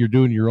now you're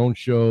doing your own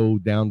show,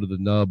 Down to the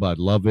Nub. I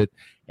love it.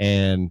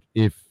 And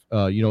if,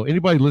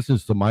 anybody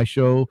listens to my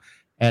show,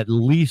 at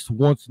least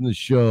once in the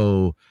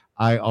show,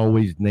 I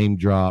always name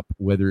drop,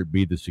 whether it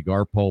be the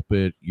Cigar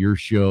Pulpit, your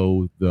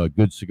show, the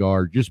Good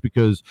Cigar, just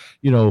because,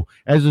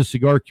 as a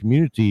cigar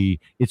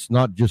community, it's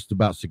not just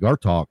about Cigar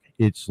Talk.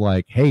 It's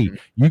like, hey,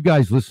 you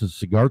guys listen to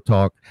Cigar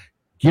Talk,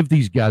 give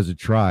these guys a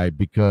try,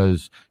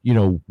 because,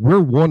 we're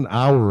 1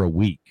 hour a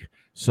week.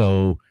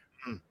 So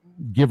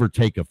give or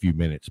take a few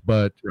minutes,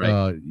 but,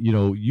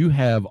 you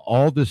have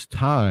all this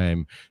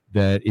time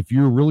that if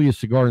you're really a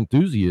cigar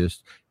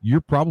enthusiast, you're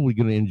probably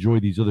going to enjoy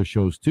these other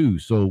shows too.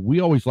 So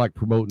we always like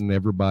promoting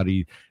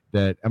everybody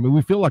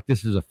we feel like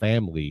this is a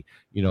family,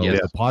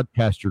 the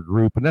podcaster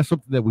group. And that's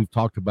something that we've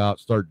talked about,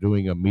 start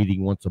doing a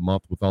meeting once a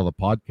month with all the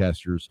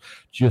podcasters,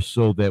 just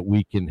so that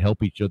we can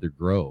help each other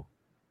grow.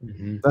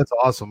 That's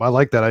awesome. I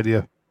like that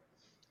idea.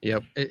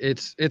 Yep.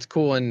 It's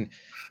cool. And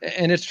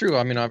it's true.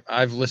 I mean,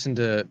 I've listened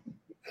to,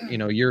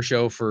 your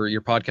show, for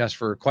your podcast,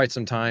 for quite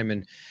some time.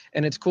 And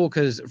it's cool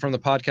because from the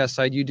podcast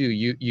side,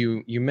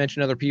 you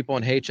mention other people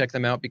and, hey, check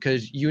them out,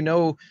 because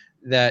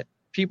that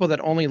people that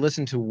only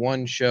listen to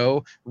one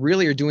show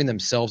really are doing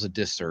themselves a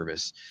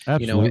disservice.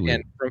 Absolutely.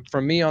 And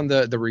from me on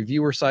the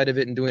reviewer side of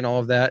it and doing all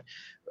of that,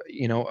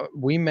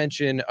 we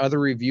mention other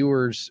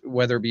reviewers,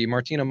 whether it be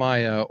Martina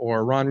Maya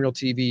or Ron Real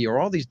TV or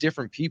all these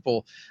different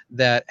people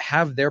that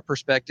have their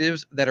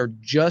perspectives that are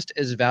just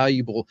as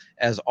valuable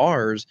as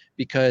ours,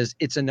 because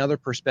it's another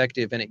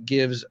perspective and it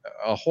gives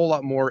a whole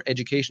lot more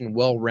education,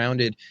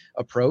 well-rounded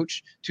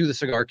approach to the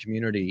cigar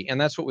community. And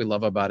that's what we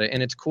love about it.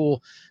 And it's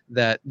cool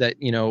that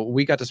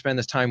we got to spend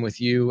this time with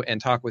you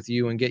and talk with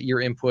you and get your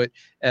input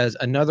as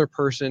another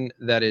person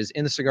that is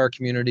in the cigar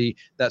community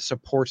that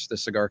supports the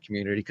cigar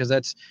community, because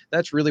that's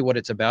really what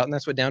it's about. And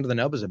that's what Down to the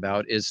Nub is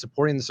about, is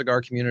supporting the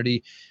cigar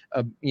community,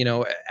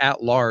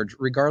 at large,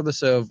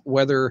 regardless of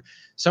whether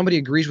somebody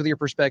agrees with your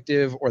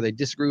perspective or they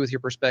disagree with your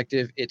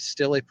perspective. It's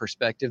still a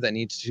perspective that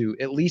needs to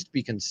at least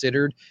be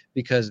considered,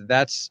 because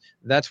that's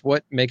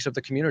what makes up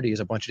the community, is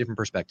a bunch of different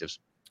perspectives.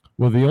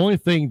 Well, the only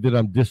thing that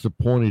I'm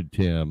disappointed,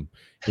 Tim,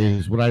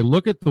 is when I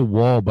look at the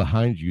wall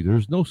behind you,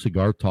 there's no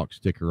Cigar Talk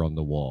sticker on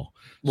the wall.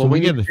 So we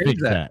got to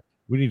fix that.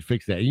 We need to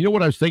fix that. And you know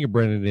what I was thinking,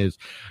 Brandon, is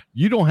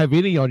you don't have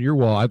any on your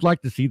wall. I'd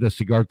like to see the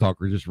Cigar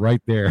Talker just right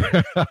there.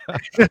 Just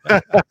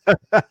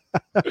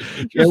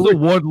the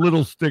one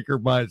little sticker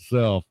by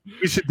itself.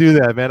 We should do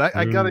that, man.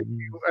 I gotta.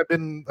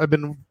 I've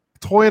been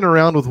toying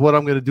around with what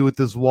I'm going to do with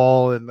this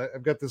wall, and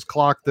I've got this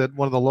clock that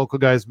one of the local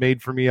guys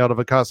made for me out of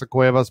a Casa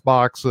Cuevas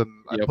box, and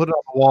I put it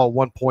on the wall at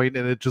one point,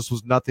 and it just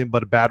was nothing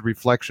but a bad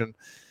reflection.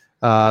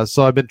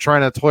 So I've been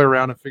trying to toy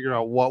around and figure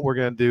out what we're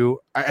going to do.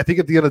 I think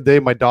at the end of the day,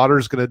 my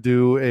daughter's going to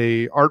do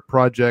a art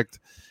project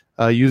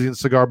using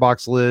cigar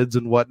box lids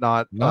and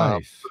whatnot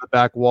for the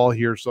back wall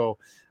here. So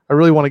I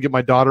really want to get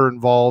my daughter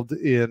involved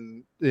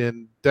in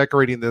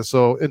decorating this.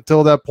 So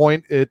until that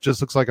point, it just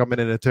looks like I'm in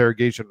an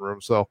interrogation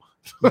room. So,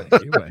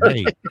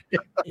 hey,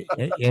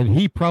 and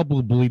he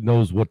probably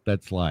knows what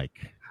that's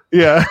like.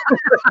 Yeah.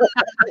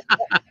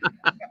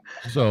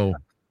 So.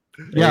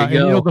 Yeah,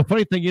 and the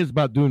funny thing is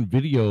about doing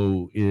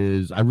video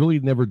is I really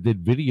never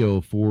did video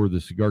for the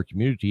cigar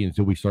community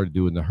until we started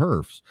doing the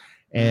HERFs.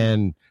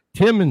 And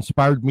Tim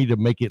inspired me to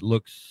make it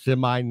look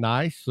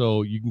semi-nice,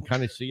 so you can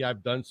kind of see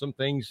I've done some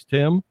things,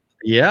 Tim.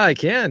 Yeah, I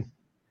can.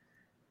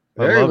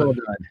 Very well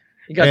done.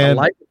 You got the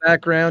light in the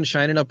background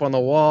shining up on the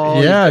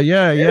wall.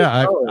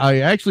 Yeah. I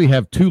actually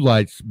have 2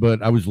 lights,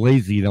 but I was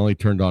lazy and only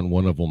turned on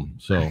one of them.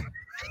 So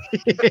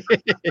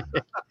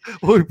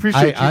well, we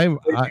appreciate you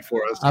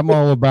for us. I'm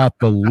all about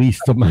the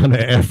least amount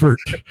of effort.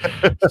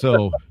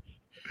 So,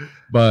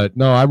 but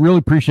no, I really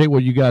appreciate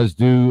what you guys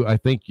do. I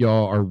think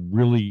y'all are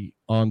really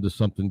on to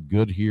something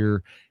good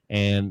here.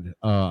 And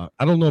I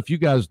don't know if you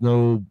guys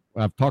know,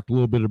 I've talked a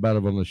little bit about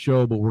it on the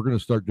show, but we're going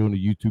to start doing a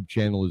YouTube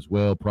channel as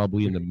well,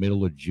 probably in the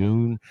middle of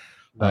June.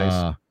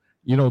 Nice.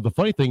 The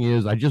funny thing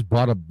is I just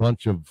bought a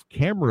bunch of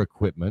camera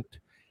equipment,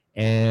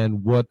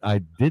 and what I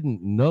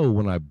didn't know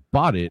when I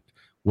bought it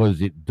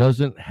was it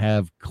doesn't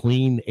have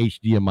clean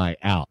HDMI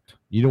out.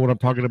 You know what I'm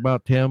talking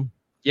about, Tim?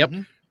 Yep.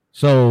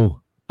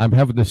 So I'm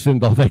having to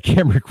send all that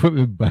camera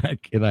equipment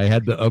back, and I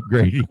had to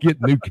upgrade and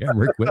get new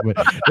camera equipment.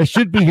 That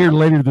should be here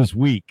later this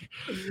week.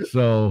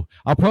 So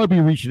I'll probably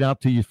be reaching out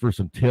to you for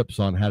some tips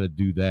on how to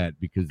do that,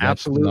 because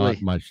that's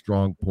not my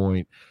strong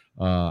point.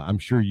 I'm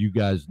sure you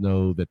guys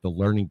know that the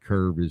learning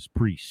curve is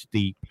pretty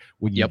steep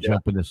when you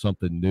jump into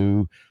something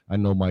new. I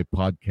know my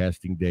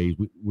podcasting days,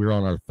 we're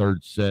on our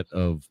 3rd set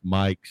of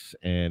mics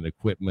and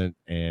equipment,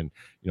 and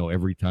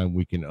every time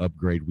we can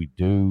upgrade, we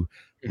do.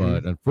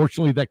 But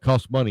unfortunately, that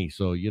costs money.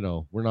 So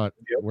we're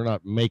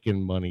not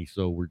making money,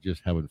 so we're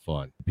just having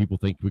fun. People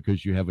think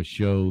because you have a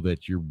show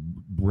that you're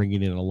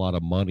bringing in a lot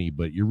of money,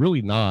 but you're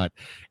really not.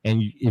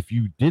 And if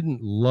you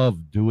didn't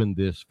love doing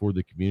this for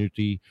the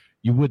community,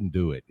 you wouldn't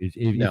do it.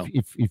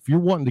 If you're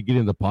wanting to get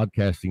into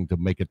podcasting to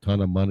make a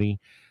ton of money,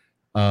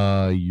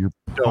 you're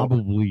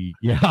probably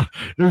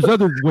there's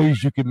other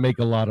ways you can make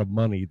a lot of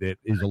money that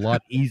is a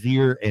lot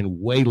easier and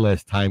way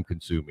less time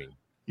consuming.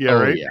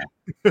 Right.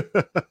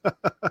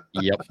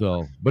 Yep.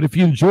 So, but if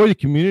you enjoy the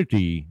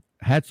community,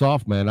 hats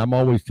off, man. I'm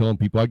always telling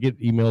people, I get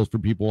emails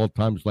from people all the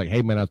time. It's like,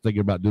 hey man, I was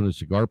thinking about doing a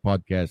cigar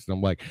podcast. And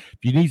I'm like, if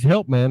you need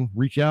help, man,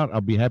 reach out.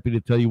 I'll be happy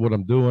to tell you what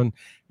I'm doing.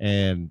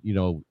 And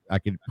I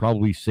could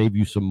probably save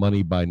you some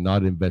money by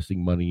not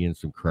investing money in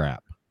some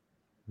crap.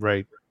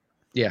 Right.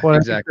 Yeah, well,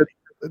 exactly.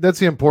 That's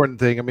the important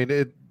thing. I mean,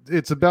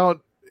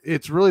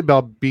 it's really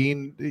about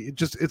being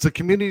it's a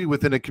community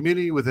within a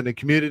community within a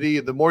community.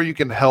 And the more you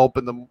can help,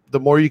 and the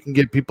more you can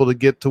get people to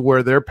get to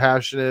where their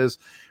passion is,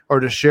 or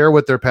to share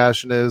what their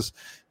passion is,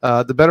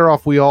 the better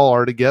off we all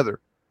are together.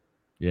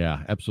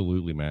 Yeah,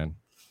 absolutely, man.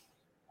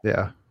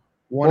 Yeah.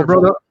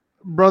 Wonderful. Well,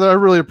 brother, I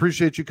really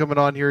appreciate you coming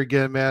on here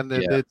again, man.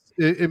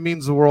 It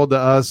means the world to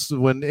us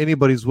when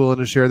anybody's willing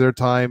to share their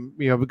time,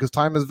 because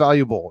time is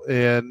valuable,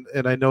 and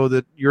I know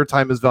that your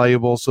time is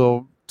valuable.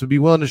 So to be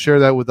willing to share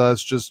that with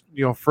us just,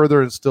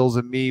 further instills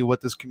in me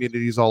what this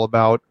community is all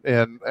about.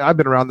 And I've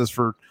been around this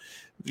for,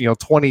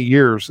 20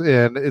 years,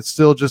 and it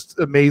still just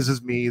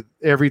amazes me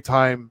every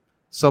time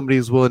somebody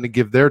is willing to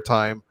give their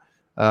time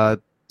to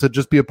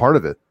just be a part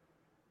of it.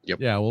 Yep.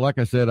 Yeah. Well, like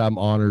I said, I'm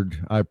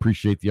honored. I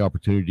appreciate the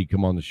opportunity to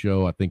come on the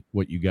show. I think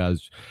what you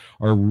guys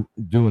are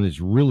doing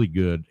is really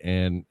good.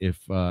 And if,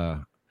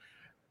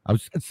 I'd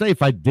say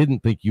if I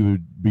didn't think you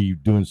would be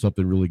doing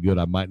something really good,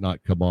 I might not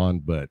come on,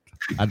 but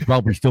I'd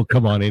probably still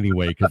come on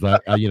anyway, because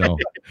I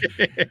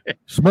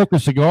smoke a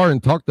cigar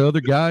and talk to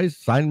other guys.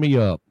 Sign me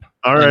up.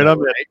 All right, I'm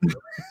ready.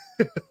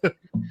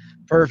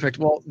 Perfect.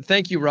 Well,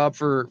 thank you, Rob,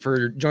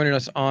 for joining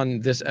us on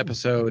this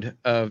episode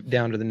of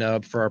Down to the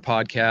Nub for our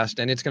podcast.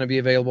 And it's going to be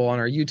available on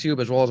our YouTube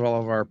as well as all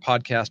of our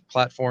podcast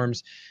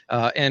platforms.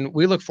 And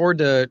we look forward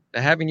to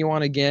having you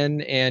on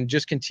again and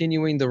just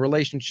continuing the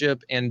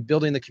relationship and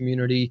building the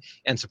community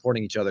and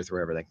supporting each other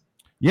through everything.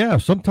 Yeah,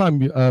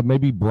 sometime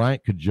maybe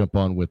Bryant could jump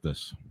on with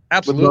us.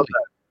 Absolutely.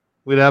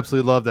 We'd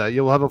absolutely love that.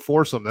 You'll have a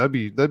foursome. That'd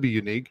be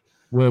unique.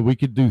 Well, we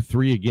could do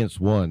 3 against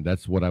 1.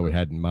 That's what I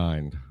had in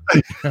mind.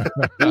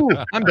 Ooh,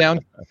 I'm down.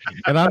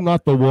 And I'm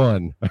not the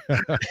one.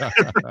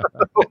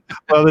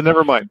 Well, then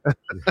never mind.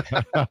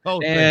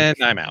 And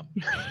I'm out.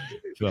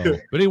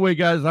 But anyway,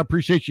 guys, I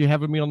appreciate you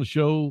having me on the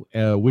show.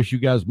 Wish you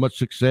guys much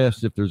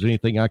success. If there's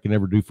anything I can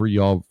ever do for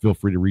you all, feel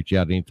free to reach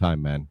out anytime,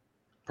 man.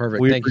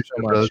 Perfect. Thank you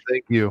so much. Brother.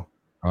 Thank you.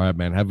 All right,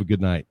 man. Have a good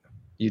night.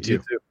 You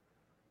too.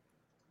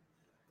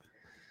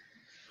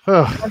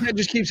 It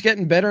just keeps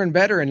getting better and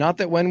better. And not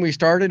that when we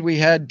started we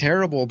had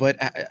terrible, but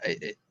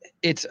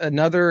it's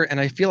another, and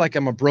I feel like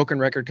I'm a broken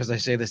record because I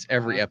say this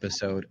every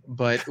episode,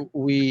 but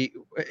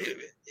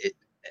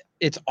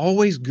it's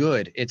always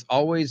good. It's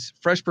always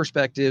fresh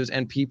perspectives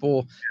and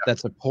people that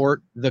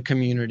support the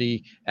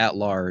community at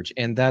large.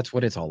 And that's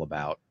what it's all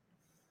about.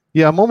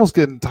 Yeah, I'm almost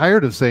getting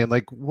tired of saying,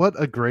 like, what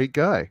a great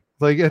guy.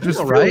 Like, I just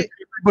feel like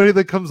everybody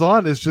that comes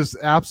on is just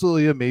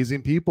absolutely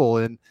amazing people.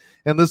 And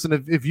listen,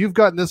 if you've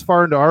gotten this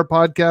far into our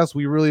podcast,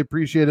 we really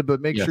appreciate it.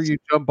 But make sure you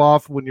jump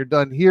off when you're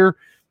done here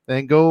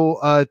and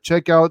go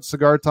check out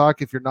Cigar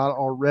Talk if you're not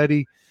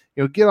already.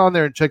 Get on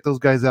there and check those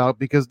guys out,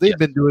 because they've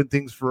been doing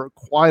things for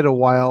quite a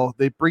while.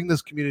 They bring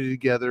this community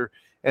together,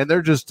 and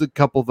they're just a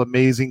couple of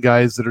amazing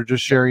guys that are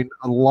just sharing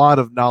a lot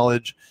of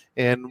knowledge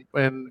and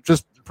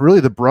just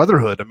really the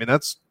brotherhood. I mean,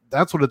 that's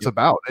what it's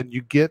about. And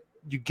you get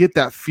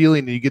that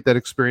feeling and you get that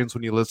experience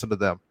when you listen to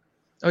them.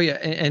 Oh yeah,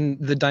 and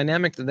the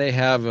dynamic that they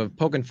have of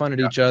poking fun at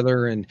each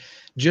other and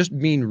just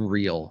being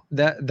real.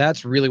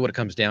 That's really what it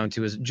comes down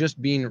to, is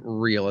just being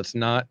real. It's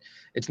not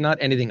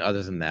anything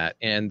other than that.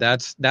 And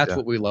that's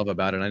what we love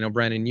about it. I know,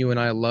 Brandon, you and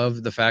I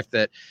love the fact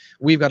that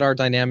we've got our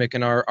dynamic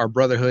and our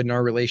brotherhood and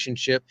our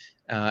relationship.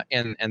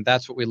 And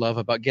that's what we love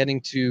about getting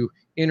to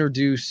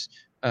introduce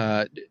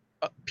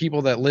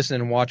people that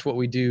listen and watch what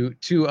we do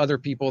to other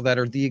people that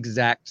are the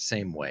exact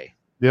same way.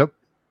 Yep.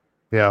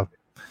 Yeah.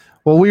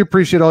 Well, we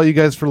appreciate all you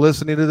guys for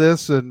listening to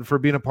this and for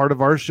being a part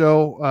of our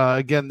show.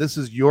 Again, this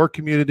is your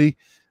community,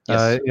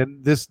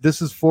 and this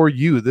is for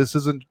you. This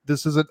isn't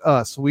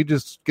us. We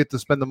just get to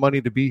spend the money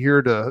to be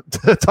here to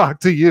talk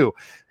to you.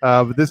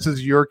 But this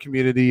is your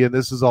community, and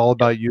this is all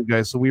about you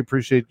guys. So we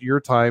appreciate your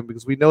time,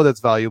 because we know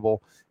that's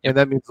valuable, and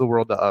that means the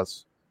world to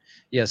us.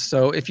 Yes.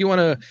 So if you want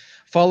to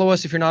follow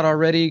us, if you're not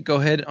already, go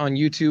ahead on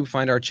YouTube,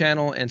 find our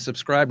channel, and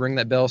subscribe. Ring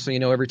that bell so you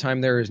know every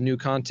time there is new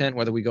content,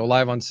 whether we go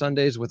live on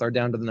Sundays with our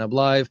Down to the Nub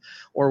Live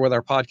or with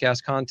our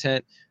podcast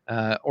content.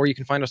 Or you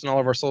can find us on all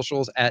of our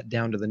socials at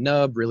Down to the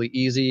Nub. Really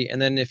easy. And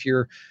then if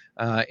you're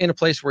in a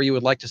place where you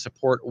would like to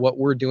support what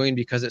we're doing,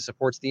 because it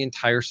supports the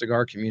entire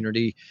cigar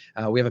community,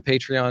 we have a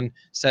Patreon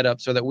set up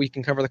so that we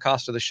can cover the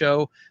cost of the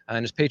show.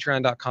 And it's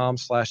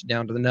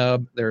patreon.com/down to the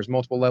nub. There's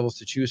multiple levels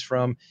to choose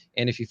from.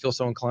 And if you feel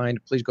so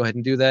inclined, please go ahead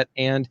and do that.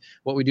 And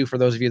what we do for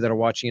those of you that are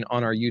watching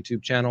on our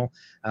YouTube channel,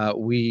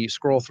 we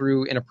scroll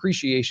through in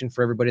appreciation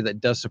for everybody that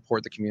does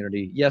support the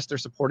community. Yes, they're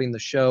supporting the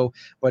show,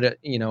 but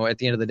at the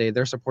end of the day,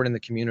 they're supporting the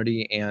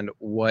community and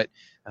what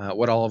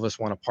all of us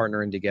want to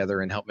partner in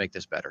together and help make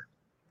this better.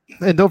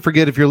 And don't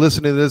forget, if you're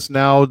listening to this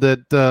now,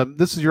 that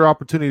this is your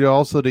opportunity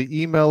also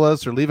to email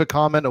us or leave a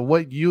comment on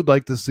what you'd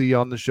like to see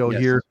on the show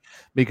here,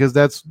 because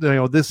that's,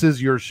 this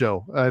is your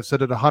show. I've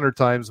said it 100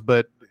 times,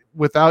 but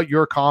without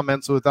your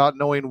comments, without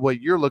knowing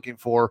what you're looking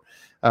for,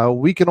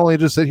 we can only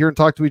just sit here and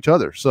talk to each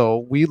other. So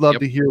we love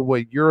to hear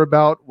what you're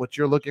about, what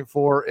you're looking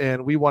for,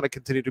 and we want to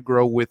continue to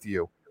grow with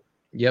you.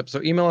 Yep.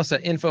 So email us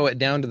at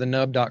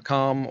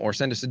info@downtothenub.com or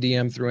send us a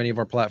DM through any of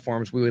our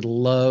platforms. We would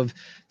love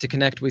to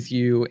connect with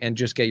you and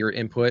just get your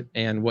input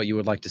and what you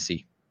would like to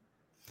see.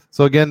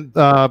 So again,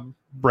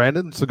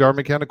 Brandon, Cigar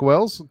Mechanic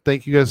Wells,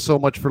 thank you guys so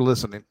much for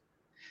listening.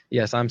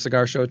 Yes, I'm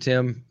Cigar Show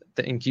Tim.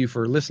 Thank you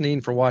for listening,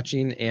 for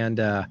watching, and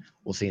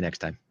we'll see you next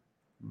time.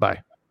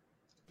 Bye.